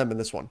 credit to them in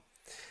this one.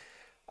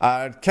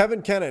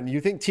 Kevin Kennan,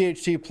 you think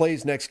THT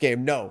plays next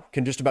game? No,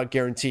 can just about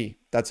guarantee.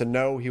 That's a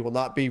no. He will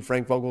not be.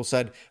 Frank Vogel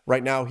said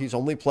right now he's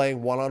only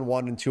playing 1-on-1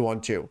 and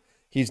 2-on-2.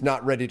 He's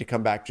not ready to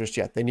come back just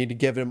yet. They need to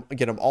get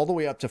him all the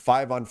way up to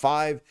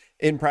 5-on-5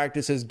 in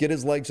practices, get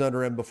his legs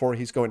under him before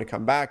he's going to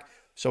come back.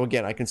 So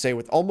again, I can say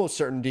with almost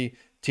certainty,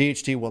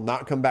 THT will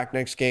not come back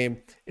next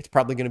game. It's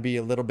probably going to be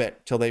a little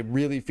bit till they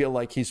really feel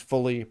like he's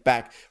fully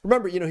back.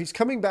 Remember, he's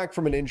coming back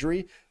from an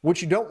injury.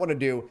 What you don't want to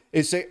do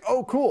is say,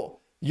 oh,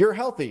 cool, you're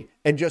healthy,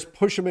 and just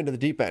push him into the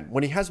deep end.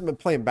 When he hasn't been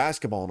playing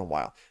basketball in a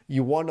while,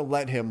 you want to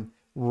let him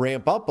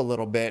ramp up a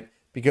little bit,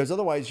 because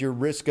otherwise your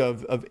risk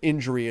of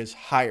injury is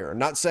higher. I'm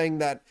not saying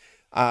that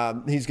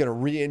he's going to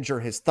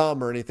re-injure his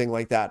thumb or anything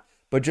like that,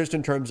 but just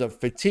in terms of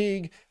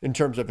fatigue, in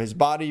terms of his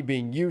body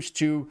being used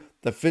to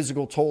the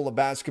physical toll of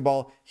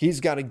basketball, he's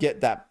got to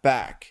get that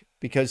back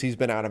because he's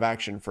been out of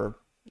action for,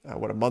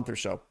 a month or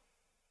so.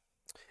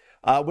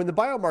 When the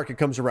buyout market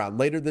comes around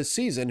later this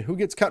season, who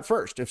gets cut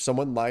first? If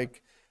someone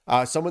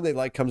they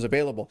like comes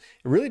available,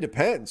 it really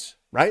depends,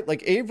 right?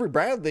 Like Avery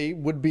Bradley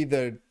would be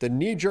the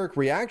knee-jerk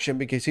reaction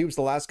because he was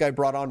the last guy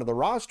brought onto the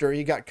roster.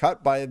 He got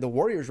cut by the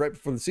Warriors right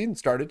before the season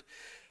started,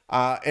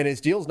 and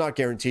his deal's not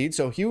guaranteed,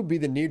 so he would be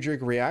the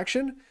knee-jerk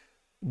reaction.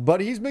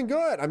 But he's been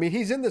good. I mean,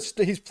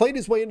 he's played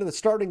his way into the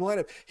starting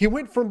lineup. He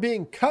went from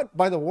being cut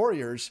by the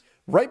Warriors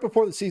right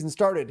before the season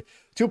started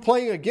to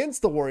playing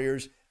against the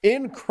Warriors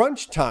in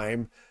crunch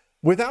time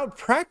without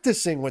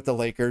practicing with the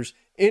Lakers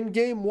in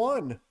game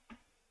 1.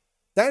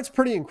 That's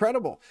pretty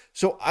incredible.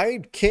 So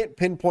I can't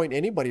pinpoint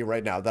anybody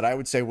right now that I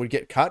would say would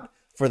get cut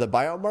for the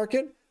buyout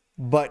market,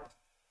 but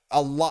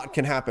a lot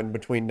can happen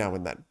between now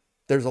and then.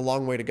 There's a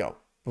long way to go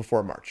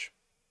before March.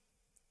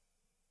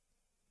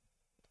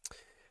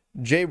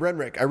 Jay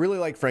Renrick, I really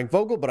like Frank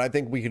Vogel, but I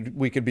think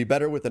we could be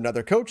better with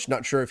another coach.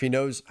 Not sure if he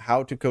knows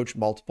how to coach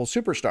multiple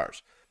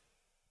superstars.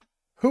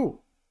 Who?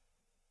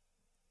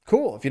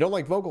 Cool. If you don't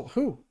like Vogel,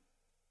 who?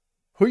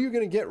 Who are you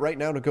going to get right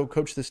now to go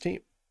coach this team?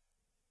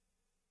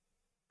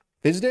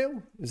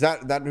 Fizdale? Is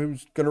that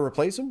who's going to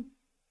replace him?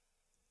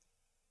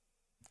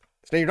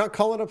 So you're not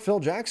calling up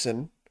Phil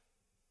Jackson.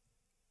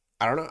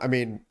 I don't know. I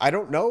mean, I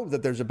don't know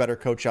that there's a better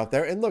coach out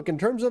there. And look, in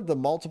terms of the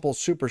multiple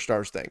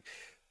superstars thing,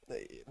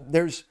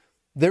 there's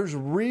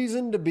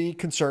reason to be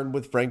concerned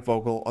with Frank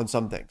Vogel on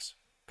some things.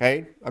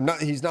 Okay?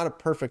 He's not a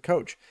perfect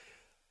coach.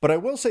 But I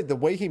will say the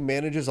way he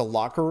manages a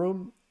locker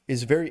room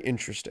is very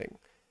interesting.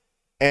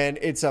 And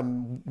it's a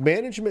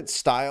management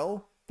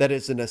style that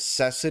is a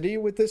necessity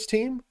with this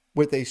team,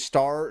 with a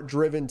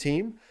star-driven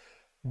team,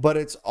 but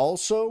it's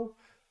also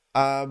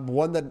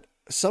one that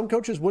some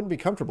coaches wouldn't be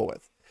comfortable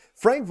with.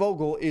 Frank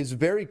Vogel is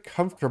very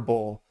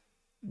comfortable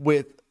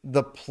with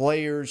the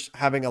players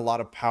having a lot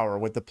of power,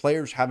 with the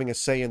players having a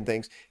say in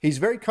things. He's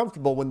very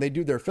comfortable when they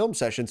do their film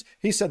sessions.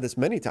 He said this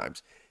many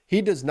times.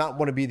 He does not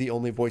want to be the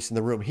only voice in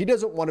the room. He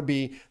doesn't want to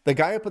be the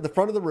guy up at the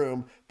front of the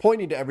room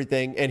pointing to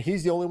everything, and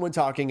he's the only one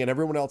talking, and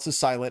everyone else is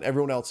silent.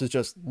 Everyone else is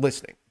just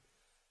listening.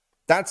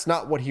 That's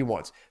not what he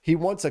wants. He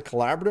wants a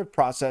collaborative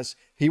process.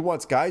 He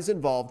wants guys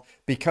involved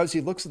because he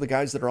looks at the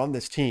guys that are on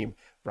this team.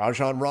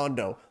 Rajon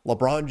Rondo,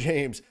 LeBron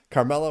James,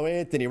 Carmelo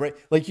Anthony, right?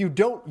 Like, you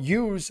don't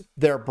use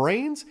their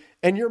brains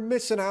and you're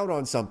missing out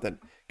on something,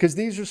 because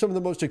these are some of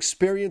the most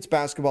experienced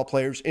basketball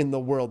players in the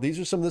world. These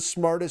are some of the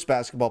smartest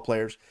basketball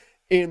players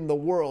in the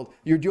world.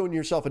 You're doing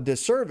yourself a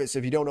disservice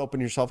if you don't open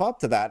yourself up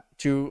to that,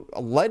 to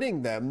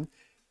letting them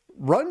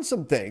run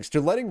some things,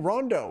 to letting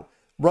Rondo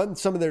run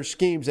some of their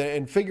schemes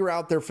and figure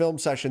out their film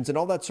sessions and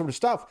all that sort of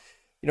stuff.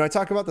 I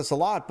talk about this a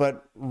lot,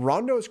 but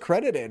Rondo is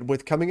credited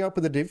with coming up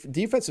with the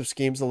defensive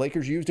schemes the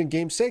Lakers used in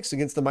Game 6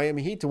 against the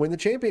Miami Heat to win the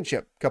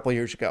championship a couple of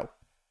years ago.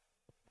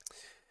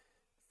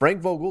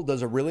 Frank Vogel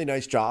does a really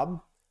nice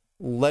job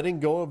letting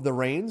go of the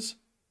reins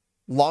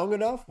long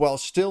enough while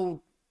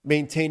still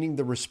maintaining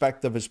the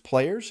respect of his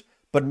players,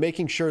 but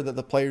making sure that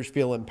the players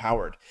feel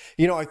empowered.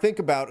 I think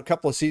about a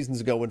couple of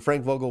seasons ago when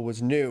Frank Vogel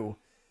was new,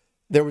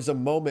 there was a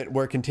moment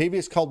where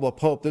Kentavious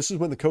Caldwell-Pope, this is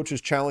when the Coach's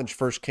Challenge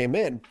first came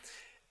in,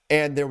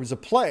 and there was a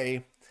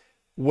play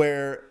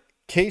where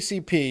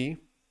KCP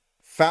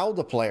fouled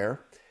a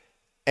player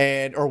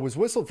or was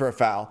whistled for a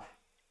foul,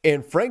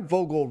 and Frank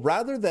Vogel,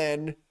 rather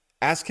than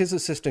ask his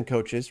assistant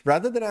coaches,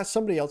 rather than ask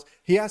somebody else,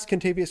 he asked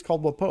Kentavious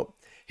Caldwell-Pope.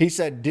 He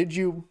said,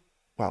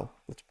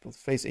 let's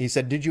face it, he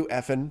said, did you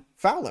effing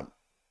foul him?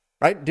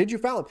 Right? Did you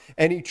foul him?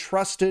 And he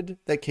trusted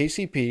that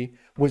KCP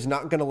was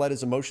not going to let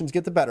his emotions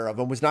get the better of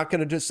him, was not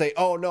going to just say,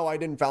 oh, no, I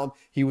didn't foul him.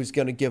 He was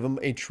going to give him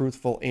a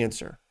truthful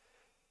answer.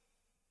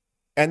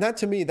 And that,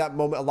 to me, that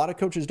moment, a lot of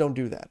coaches don't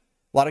do that.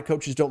 A lot of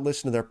coaches don't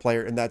listen to their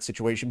player in that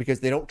situation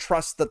because they don't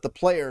trust that the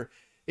player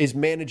is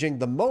managing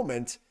the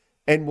moment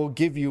and will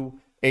give you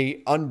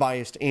a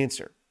unbiased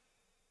answer.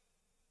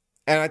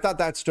 And I thought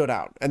that stood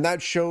out. And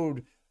that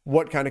showed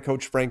what kind of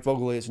coach Frank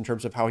Vogel is in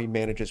terms of how he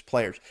manages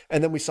players.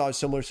 And then we saw a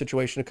similar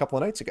situation a couple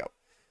of nights ago.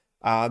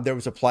 There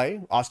was a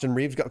play. Austin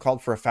Reeves got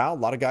called for a foul. A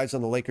lot of guys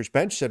on the Lakers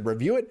bench said,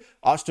 review it.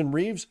 Austin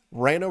Reeves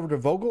ran over to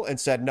Vogel and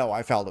said, no,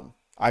 I fouled him.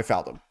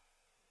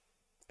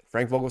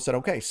 Frank Vogel said,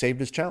 okay, saved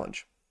his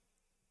challenge.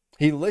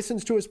 He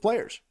listens to his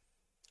players.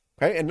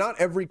 Okay. And not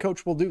every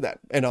coach will do that.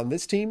 And on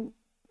this team,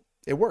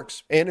 it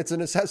works. And it's a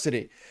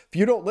necessity. If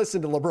you don't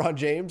listen to LeBron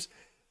James,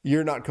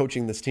 you're not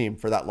coaching this team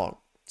for that long.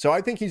 So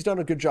I think he's done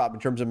a good job in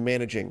terms of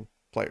managing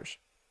players.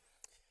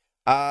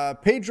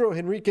 Pedro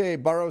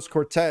Henrique Barros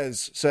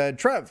Cortez said,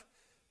 Trev,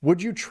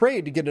 would you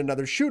trade to get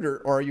another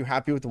shooter, or are you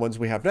happy with the ones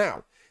we have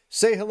now?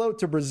 Say hello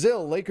to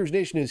Brazil. Lakers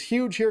Nation is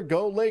huge here.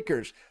 Go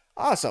Lakers.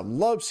 Awesome.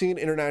 Love seeing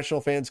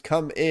international fans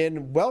come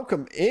in.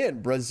 Welcome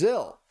in,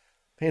 Brazil.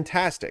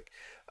 Fantastic.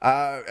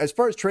 As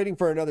far as trading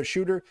for another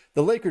shooter,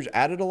 the Lakers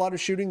added a lot of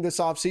shooting this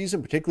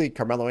offseason, particularly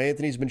Carmelo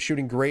Anthony's been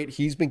shooting great.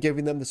 He's been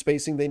giving them the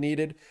spacing they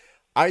needed.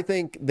 I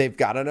think they've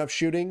got enough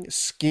shooting.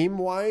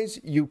 Scheme-wise,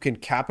 you can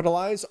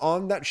capitalize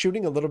on that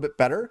shooting a little bit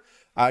better.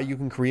 You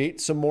can create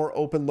some more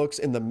open looks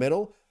in the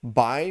middle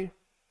by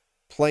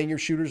playing your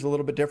shooters a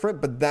little bit different,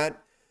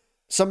 but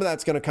some of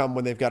that's going to come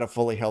when they've got a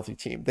fully healthy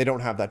team. They don't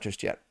have that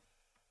just yet.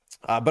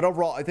 But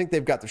overall, I think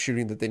they've got the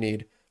shooting that they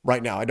need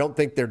right now. I don't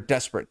think they're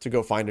desperate to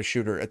go find a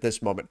shooter at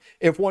this moment.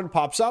 If one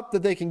pops up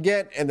that they can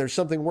get and there's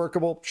something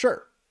workable,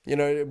 sure.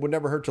 It would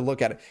never hurt to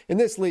look at it. In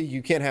this league,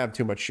 you can't have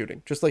too much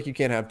shooting, just like you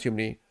can't have too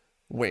many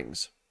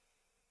wings.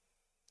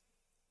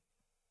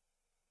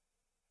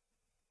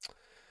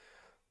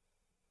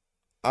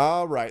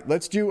 All right,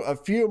 let's do a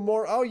few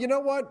more. Oh, you know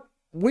what?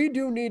 We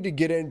do need to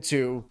get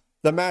into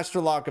the master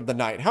lock of the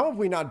night. How have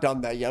we not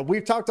done that yet?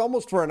 We've talked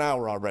almost for an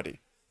hour already.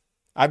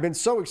 I've been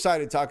so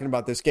excited talking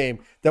about this game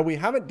that we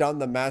haven't done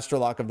the master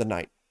lock of the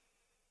night.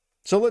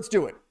 So let's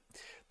do it.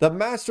 The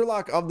master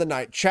lock of the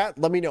night. Chat,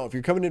 let me know if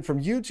you're coming in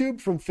from YouTube,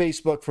 from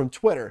Facebook, from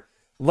Twitter.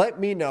 Let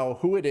me know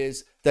who it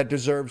is that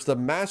deserves the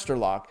master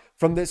lock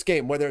from this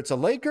game, whether it's a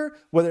Laker,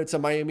 whether it's a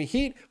Miami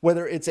Heat,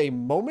 whether it's a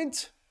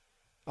moment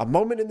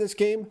in this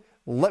game.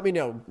 Let me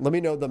know. Let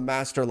me know the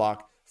master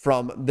lock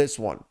from this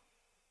one.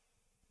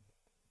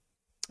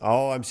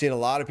 Oh, I'm seeing a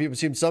lot of people.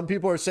 Some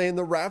people are saying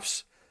the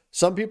refs.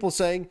 Some people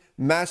saying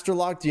master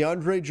lock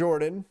DeAndre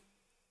Jordan.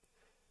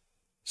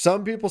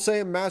 Some people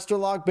saying master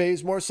lock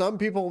Bazemore. Some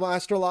people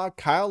master lock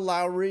Kyle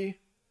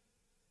Lowry.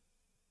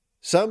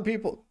 Some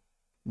people...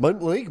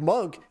 Malik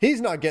Monk, he's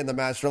not getting the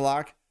master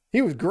lock.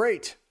 He was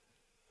great.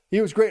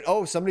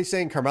 Oh, somebody's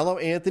saying Carmelo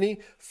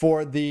Anthony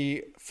for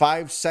the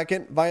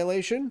 5-second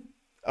violation.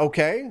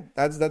 Okay,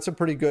 that's a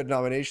pretty good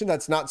nomination.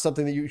 That's not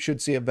something that you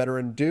should see a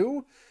veteran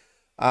do.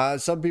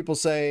 Some people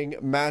saying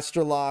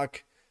master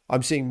lock.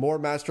 I'm seeing more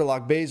master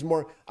lock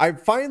Bazemore. I'm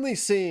finally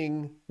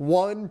seeing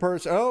one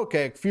person. Oh,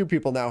 okay, a few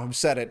people now have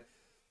said it.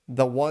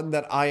 The one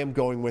that I am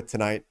going with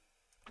tonight.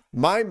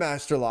 My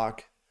master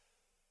lock.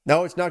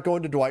 No, it's not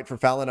going to Dwight for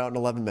fouling out in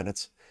 11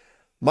 minutes.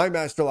 My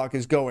master lock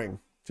is going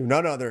to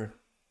none other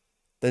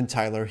than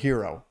Tyler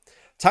Herro.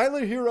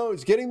 Tyler Herro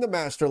is getting the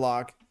master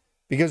lock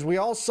because we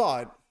all saw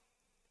it.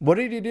 What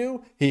did he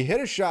do? He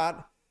hit a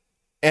shot,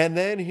 and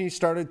then he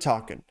started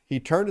talking. He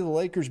turned to the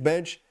Lakers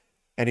bench,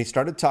 and he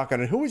started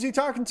talking. And who was he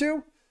talking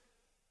to?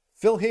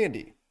 Phil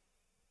Handy.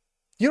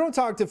 You don't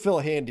talk to Phil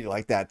Handy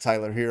like that,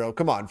 Tyler Herro.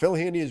 Come on, Phil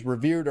Handy is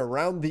revered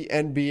around the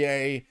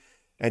NBA,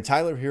 and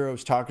Tyler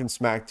Herro's talking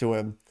smack to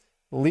him.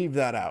 Leave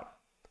that out.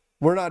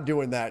 We're not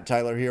doing that,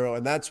 Tyler Herro,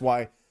 and that's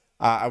why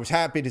I was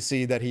happy to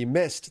see that he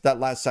missed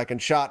that last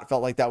second shot. It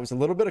felt like that was a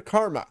little bit of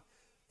karma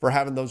for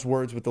having those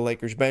words with the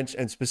Lakers bench,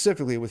 and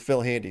specifically with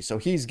Phil Handy. So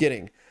he's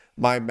getting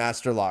my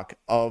master lock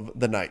of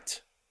the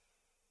night.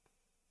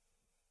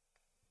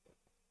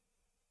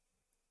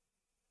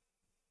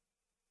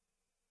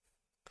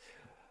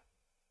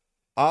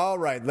 All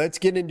right, let's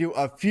get into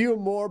a few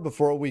more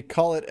before we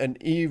call it an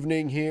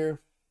evening here.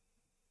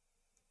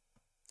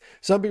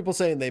 Some people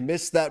saying they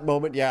missed that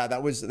moment. Yeah,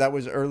 that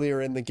was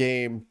earlier in the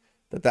game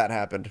that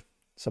happened.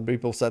 Some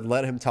people said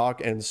let him talk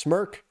and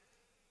smirk.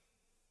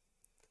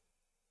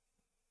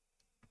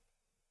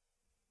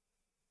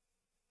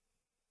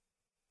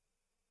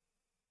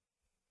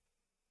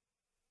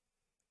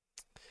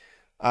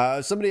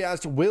 Somebody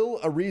asked, will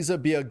Ariza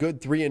be a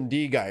good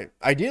 3-and-D guy?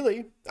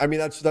 Ideally. I mean,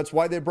 that's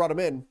why they brought him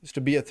in, is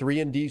to be a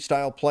 3-and-D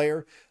style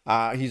player.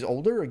 He's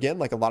older, again,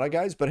 like a lot of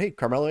guys, but hey,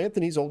 Carmelo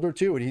Anthony's older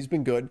too, and he's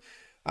been good.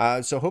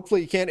 So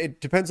hopefully he can. It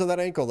depends on that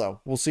ankle,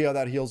 though. We'll see how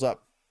that heals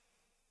up.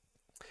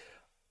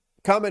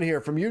 Comment here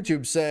from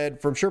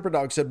YouTube from Sherpa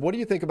Dog said, what do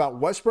you think about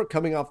Westbrook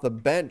coming off the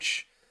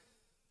bench?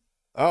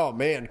 Oh,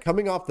 man,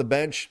 coming off the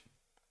bench,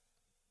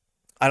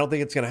 I don't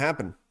think it's going to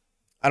happen.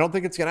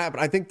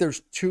 I think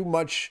there's too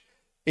much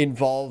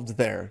involved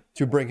there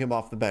to bring him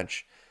off the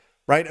bench,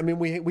 right? I mean,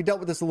 we dealt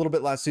with this a little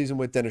bit last season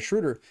with Dennis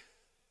Schroeder,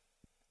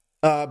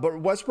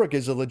 but Westbrook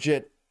is a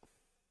legit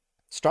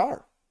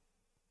star.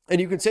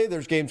 And you can say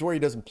there's games where he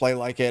doesn't play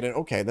like it, and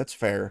okay, that's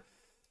fair.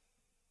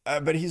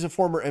 But he's a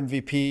former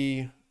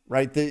MVP,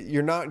 right?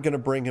 You're not going to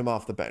bring him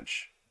off the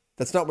bench.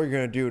 That's not what you're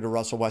going to do to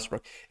Russell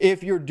Westbrook.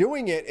 If you're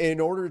doing it in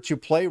order to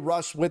play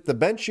Russ with the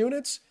bench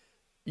units,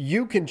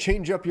 you can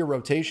change up your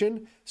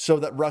rotation so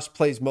that Russ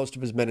plays most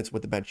of his minutes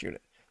with the bench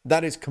unit.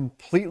 That is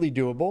completely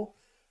doable.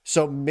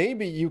 So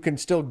maybe you can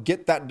still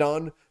get that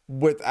done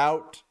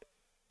without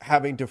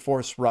having to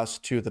force Russ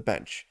to the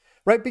bench,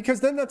 right?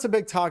 Because then that's a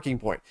big talking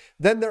point.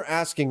 Then they're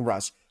asking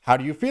Russ, how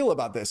do you feel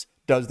about this?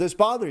 Does this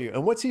bother you?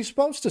 And what's he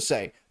supposed to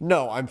say?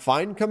 No, I'm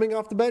fine coming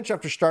off the bench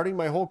after starting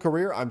my whole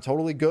career. I'm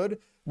totally good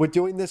with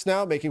doing this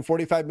now, making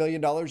 $45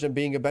 million and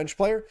being a bench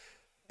player.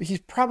 But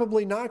he's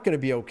probably not going to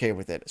be okay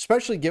with it,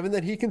 especially given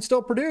that he can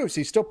still produce.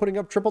 He's still putting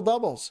up triple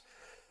doubles.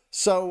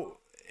 So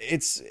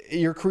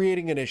you're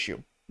creating an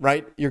issue,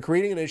 right? You're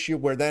creating an issue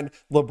where then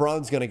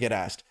LeBron's going to get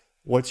asked,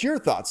 what's your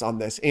thoughts on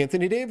this?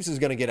 Anthony Davis is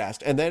going to get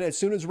asked. And then as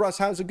soon as Russ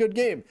has a good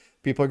game,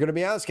 people are going to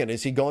be asking,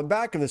 is he going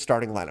back in the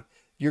starting lineup?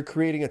 You're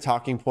creating a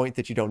talking point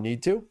that you don't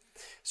need to.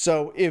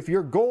 So if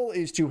your goal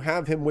is to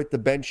have him with the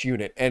bench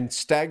unit and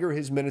stagger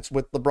his minutes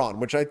with LeBron,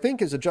 which I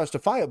think is a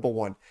justifiable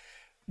one,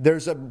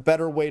 there's a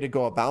better way to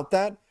go about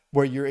that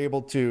where you're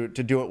able to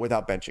do it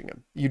without benching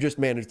him. You just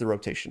manage the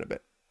rotation a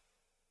bit.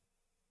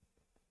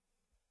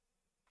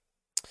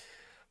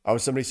 Oh,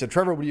 somebody said,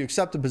 Trevor, would you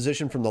accept a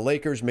position from the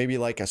Lakers, maybe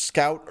like a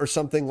scout or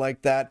something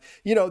like that?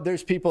 You know,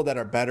 there's people that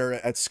are better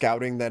at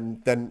scouting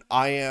than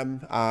I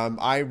am.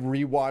 I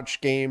rewatch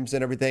games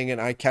and everything,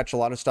 and I catch a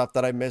lot of stuff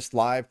that I missed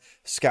live.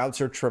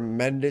 Scouts are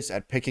tremendous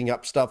at picking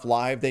up stuff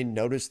live. They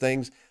notice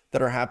things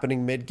that are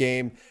happening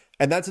mid-game.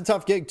 And that's a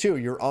tough gig, too.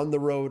 You're on the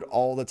road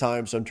all the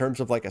time. So in terms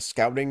of like a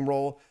scouting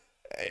role,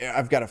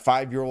 I've got a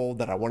 5-year-old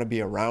that I want to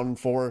be around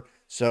for.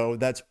 So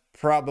that's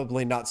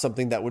probably not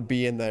something that would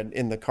be in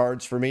the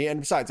cards for me.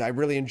 And besides, I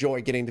really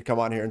enjoy getting to come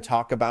on here and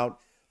talk about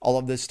all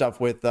of this stuff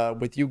with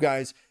you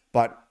guys.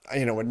 But,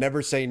 you know, would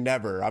never say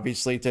never.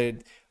 Obviously,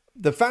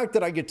 the fact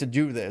that I get to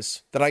do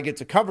this, that I get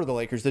to cover the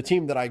Lakers, the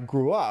team that I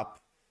grew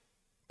up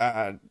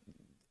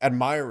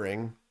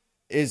admiring,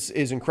 is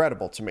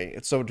incredible to me.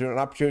 So to an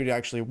opportunity to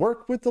actually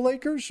work with the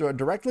Lakers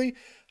directly,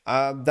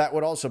 that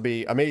would also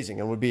be amazing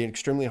and would be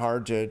extremely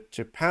hard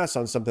to pass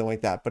on something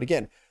like that. But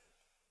again,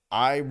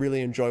 I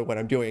really enjoy what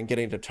I'm doing,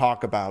 getting to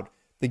talk about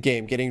the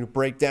game, getting to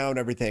break down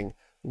everything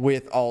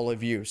with all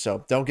of you.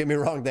 So don't get me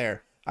wrong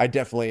there. I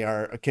definitely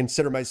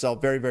consider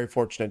myself very, very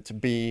fortunate to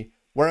be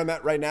where I'm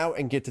at right now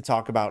and get to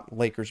talk about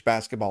Lakers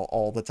basketball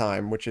all the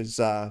time, which is,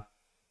 I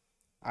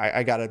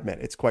got to admit,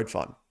 it's quite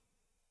fun.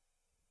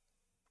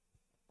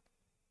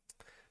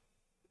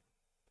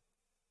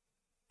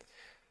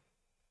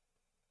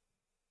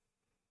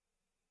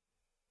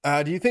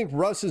 Do you think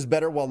Russ is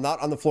better while not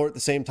on the floor at the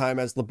same time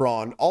as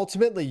LeBron?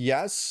 Ultimately,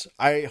 yes.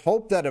 I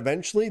hope that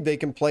eventually they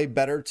can play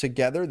better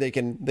together. They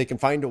can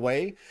find a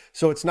way.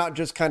 So it's not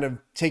just kind of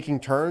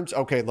taking turns.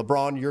 Okay,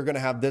 LeBron, you're going to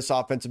have this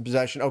offensive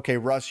possession. Okay,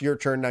 Russ, your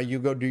turn. Now you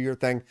go do your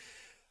thing.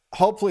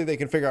 Hopefully they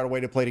can figure out a way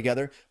to play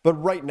together. But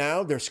right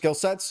now, their skill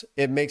sets,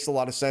 it makes a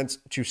lot of sense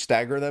to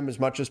stagger them as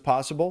much as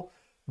possible.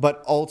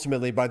 But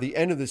ultimately, by the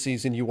end of the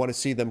season, you want to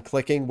see them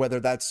clicking, whether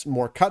that's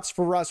more cuts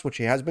for Russ, which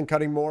he has been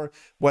cutting more,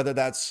 whether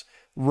that's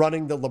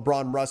running the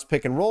LeBron-Russ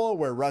pick and roll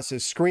where Russ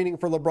is screening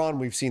for LeBron.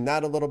 We've seen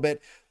that a little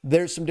bit.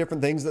 There's some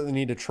different things that they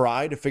need to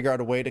try to figure out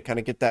a way to kind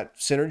of get that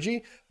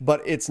synergy,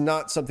 but it's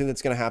not something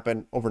that's going to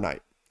happen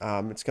overnight.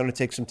 It's going to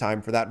take some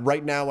time for that.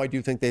 Right now, I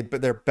do think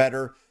they're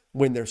better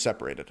when they're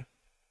separated.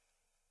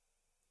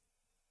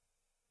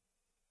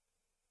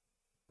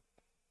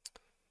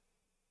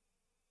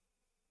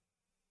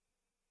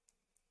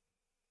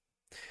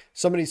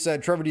 Somebody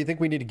said, Trevor, do you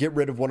think we need to get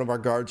rid of one of our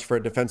guards for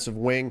a defensive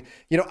wing?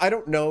 You know, I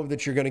don't know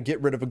that you're going to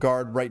get rid of a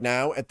guard right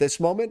now at this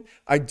moment.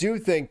 I do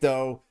think,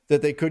 though,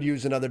 that they could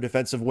use another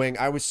defensive wing.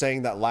 I was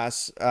saying that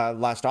last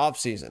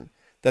offseason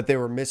that they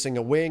were missing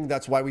a wing.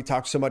 That's why we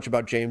talked so much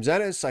about James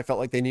Ennis. I felt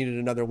like they needed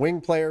another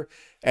wing player.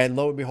 And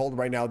lo and behold,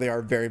 right now they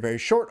are very, very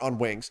short on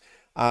wings.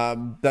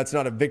 That's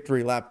not a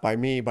victory lap by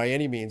me by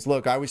any means.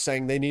 Look, I was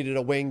saying they needed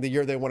a wing the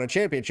year they won a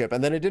championship,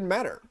 and then it didn't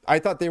matter. I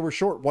thought they were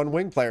short one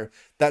wing player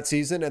that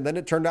season, and then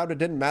it turned out it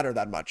didn't matter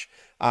that much.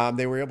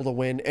 They were able to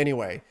win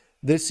anyway.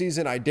 This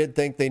season, I did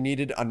think they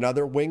needed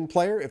another wing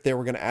player if they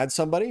were going to add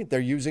somebody. They're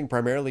using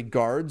primarily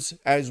guards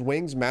as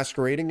wings,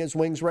 masquerading as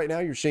wings right now.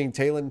 You're seeing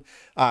you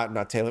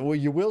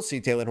will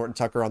see Talen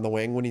Horton-Tucker on the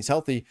wing when he's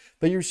healthy,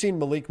 but you're seeing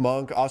Malik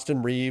Monk,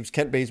 Austin Reeves,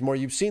 Kent Bazemore.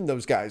 You've seen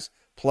those guys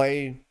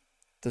play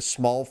the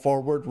small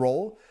forward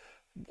role.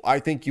 I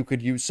think you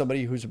could use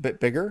somebody who's a bit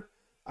bigger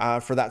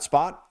for that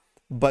spot.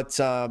 But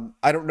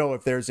I don't know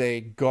if there's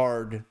a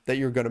guard that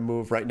you're going to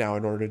move right now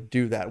in order to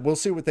do that. We'll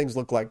see what things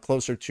look like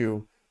closer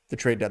to the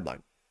trade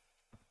deadline.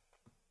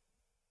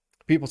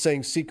 People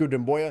saying Sekou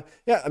Doumbouya.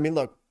 Yeah, I mean,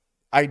 look,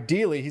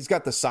 ideally, he's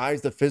got the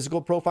size, the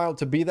physical profile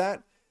to be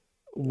that.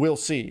 We'll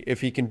see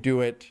if he can do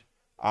it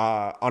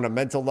on a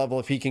mental level,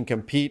 if he can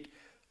compete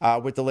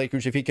with the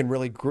Lakers, if he can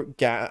really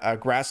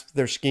grasp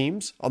their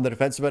schemes on the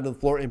defensive end of the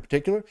floor in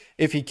particular.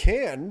 If he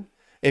can,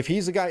 if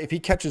he's a guy, if he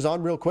catches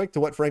on real quick to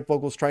what Frank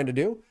Vogel's trying to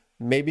do,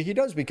 maybe he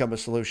does become a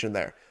solution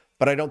there.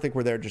 But I don't think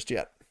we're there just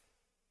yet.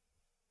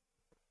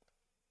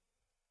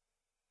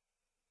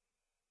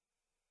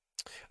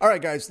 All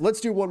right, guys,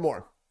 let's do one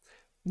more.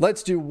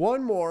 Let's do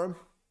one more,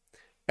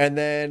 and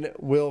then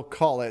we'll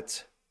call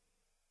it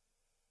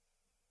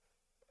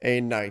a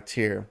night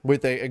here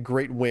with a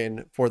great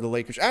win for the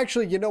Lakers.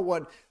 Actually, you know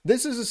what?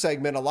 This is a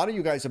segment. A lot of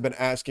you guys have been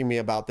asking me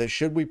about this.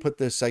 Should we put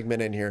this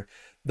segment in here?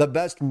 The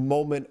best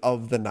moment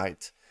of the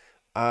night.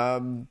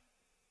 And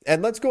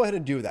let's go ahead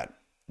and do that.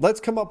 Let's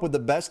come up with the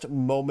best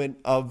moment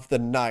of the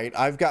night.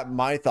 I've got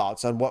my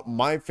thoughts on what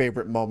my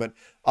favorite moment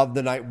of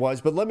the night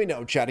was, but let me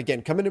know, chat.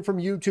 Again, coming in from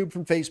YouTube,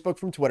 from Facebook,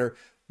 from Twitter,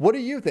 what do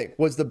you think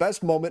was the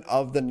best moment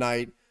of the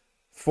night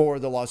for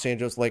the Los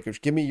Angeles Lakers?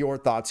 Give me your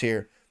thoughts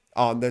here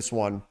on this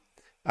one.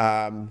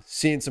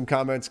 Seeing some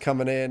comments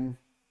coming in.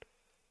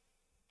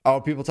 Oh,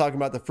 people talking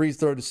about the free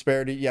throw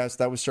disparity. Yes,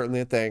 that was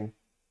certainly a thing,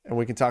 and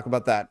we can talk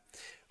about that.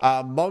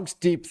 Monk's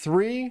deep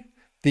three,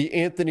 the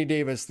Anthony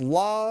Davis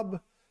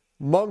lob,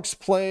 Monk's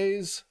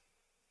plays,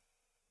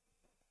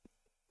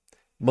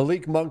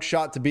 Malik Monk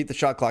shot to beat the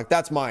shot clock.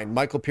 That's mine.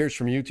 Michael Pierce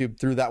from YouTube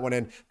threw that one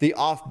in. The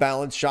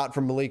off-balance shot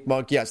from Malik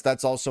Monk. Yes,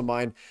 that's also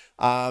mine.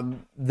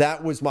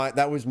 That was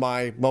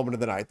my moment of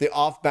the night. The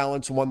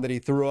off-balance one that he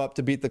threw up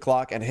to beat the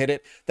clock and hit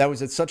it. That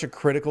was at such a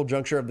critical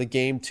juncture of the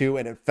game too,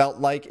 and it felt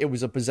like it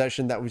was a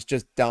possession that was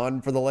just done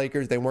for the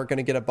Lakers. They weren't going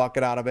to get a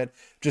bucket out of it.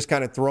 Just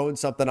kind of throwing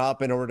something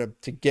up in order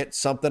to get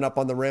something up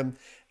on the rim.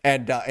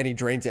 And he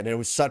drains it. And it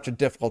was such a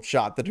difficult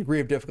shot. The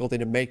degree of difficulty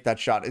to make that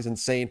shot is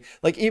insane.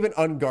 Like even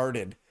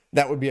unguarded,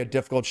 that would be a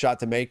difficult shot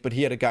to make, but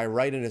he had a guy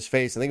right in his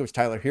face. I think it was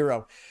Tyler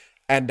Hero,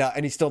 and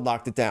he still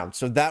knocked it down.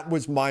 So that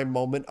was my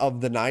moment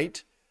of the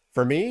night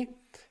for me.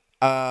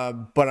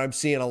 But I'm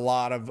seeing a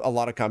lot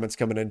of comments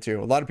coming in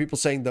too. A lot of people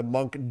saying the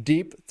Monk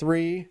deep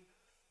three,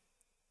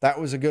 that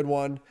was a good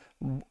one.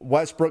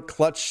 Westbrook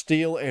clutch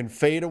steal and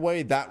fade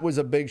away, that was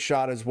a big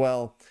shot as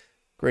well.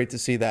 Great to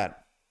see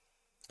that.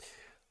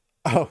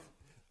 Oh,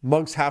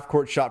 Monk's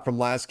half-court shot from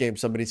last game,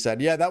 somebody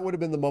said. Yeah, that would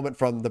have been the moment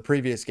from the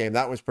previous game.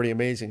 That was pretty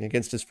amazing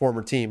against his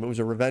former team. It was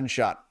a revenge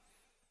shot.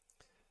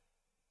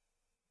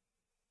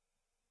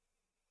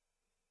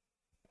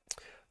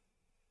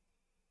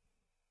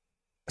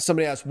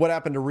 Somebody asked, what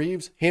happened to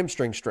Reeves?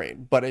 Hamstring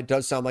strain, but it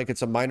does sound like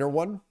it's a minor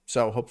one,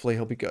 so hopefully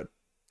he'll be good.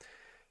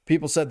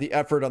 People said the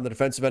effort on the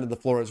defensive end of the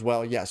floor as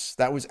well. Yes,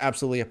 that was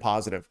absolutely a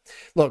positive.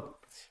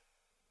 Look,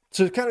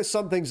 to kind of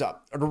sum things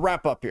up, or to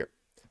wrap up here,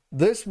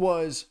 this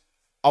was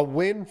a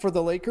win for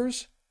the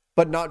Lakers,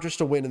 but not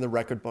just a win in the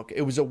record book.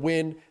 It was a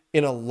win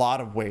in a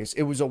lot of ways.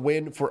 It was a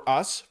win for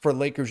us, for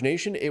Lakers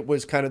Nation. It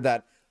was kind of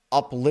that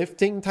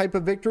uplifting type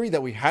of victory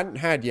that we hadn't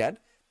had yet.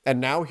 And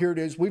now here it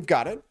is. We've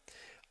got it.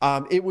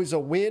 It was a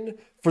win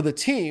for the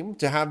team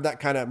to have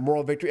that kind of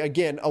moral victory.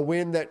 Again, a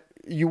win that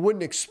you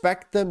wouldn't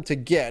expect them to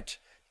get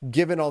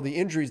given all the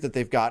injuries that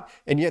they've got.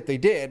 And yet they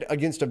did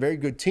against a very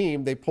good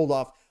team. They pulled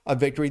off a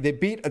victory. They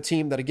beat a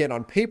team that, again,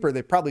 on paper,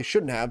 they probably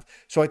shouldn't have.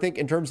 So I think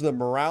in terms of the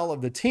morale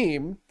of the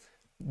team,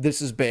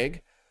 this is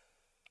big.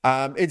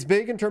 It's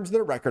big in terms of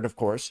their record, of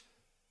course.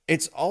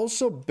 It's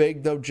also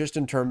big, though, just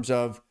in terms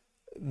of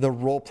the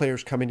role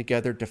players coming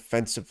together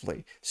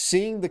defensively,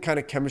 seeing the kind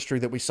of chemistry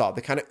that we saw,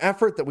 the kind of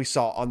effort that we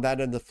saw on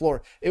that end of the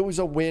floor. It was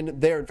a win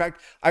there. In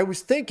fact, I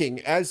was thinking,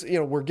 as you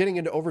know, we're getting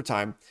into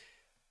overtime,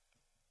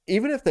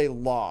 even if they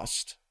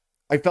lost,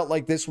 I felt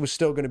like this was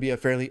still going to be a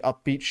fairly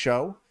upbeat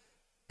show.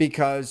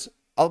 Because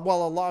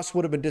while a loss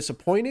would have been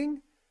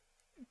disappointing,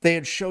 they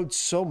had showed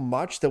so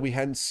much that we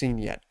hadn't seen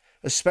yet,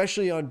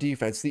 especially on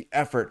defense, the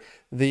effort,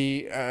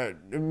 the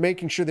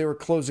making sure they were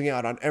closing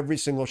out on every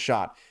single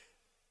shot.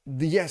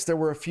 Yes, there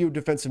were a few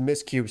defensive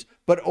miscues,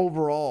 but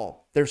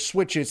overall, their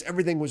switches,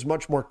 everything was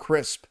much more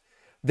crisp.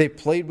 They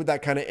played with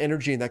that kind of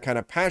energy and that kind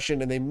of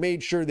passion, and they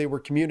made sure they were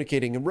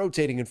communicating and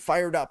rotating and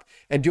fired up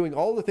and doing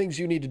all the things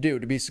you need to do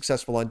to be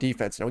successful on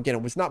defense. Now, again,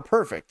 it was not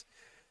perfect.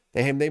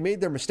 They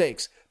made their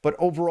mistakes, but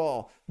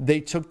overall, they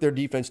took their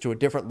defense to a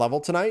different level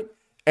tonight.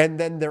 And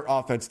then their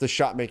offense, the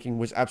shot making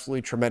was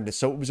absolutely tremendous.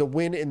 So it was a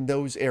win in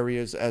those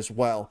areas as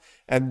well.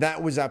 And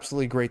that was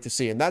absolutely great to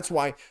see. And that's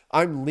why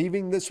I'm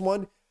leaving this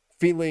one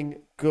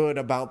feeling good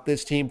about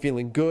this team,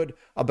 feeling good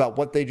about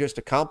what they just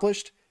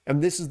accomplished.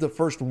 And this is the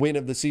first win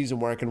of the season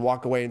where I can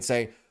walk away and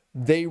say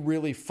they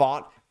really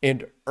fought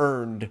and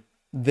earned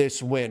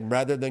this win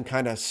rather than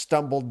kind of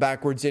stumbled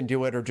backwards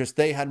into it or just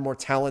they had more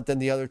talent than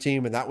the other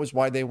team and that was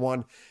why they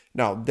won.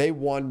 No, they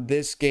won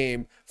this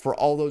game for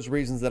all those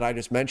reasons that I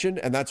just mentioned.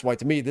 And that's why,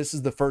 to me, this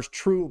is the first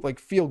true,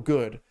 feel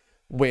good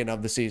win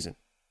of the season.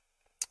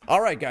 All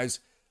right, guys,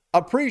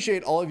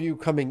 appreciate all of you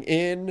coming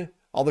in,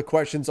 all the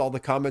questions, all the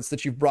comments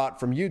that you've brought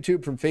from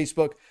YouTube, from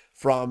Facebook,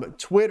 from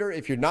Twitter.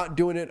 If you're not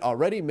doing it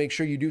already, make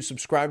sure you do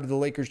subscribe to the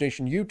Lakers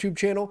Nation YouTube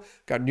channel.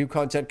 Got new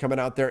content coming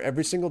out there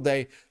every single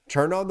day.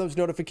 Turn on those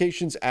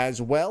notifications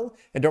as well.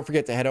 And don't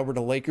forget to head over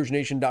to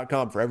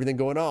LakersNation.com for everything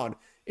going on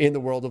in the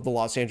world of the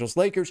Los Angeles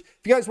Lakers.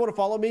 If you guys want to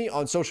follow me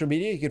on social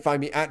media, you can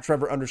find me at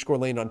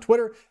Trevor_Lane on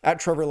Twitter, at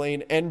Trevor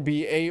Lane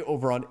NBA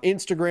over on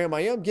Instagram.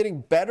 I am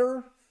getting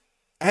better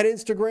at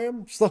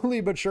Instagram,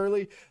 slowly but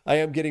surely. I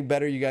am getting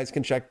better. You guys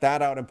can check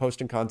that out. I'm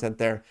posting content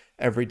there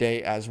every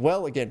day as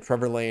well. Again,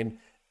 Trevor Lane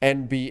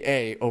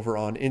NBA over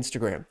on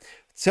Instagram.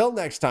 Till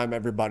next time,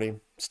 everybody,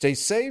 stay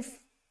safe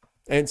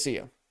and see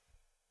ya.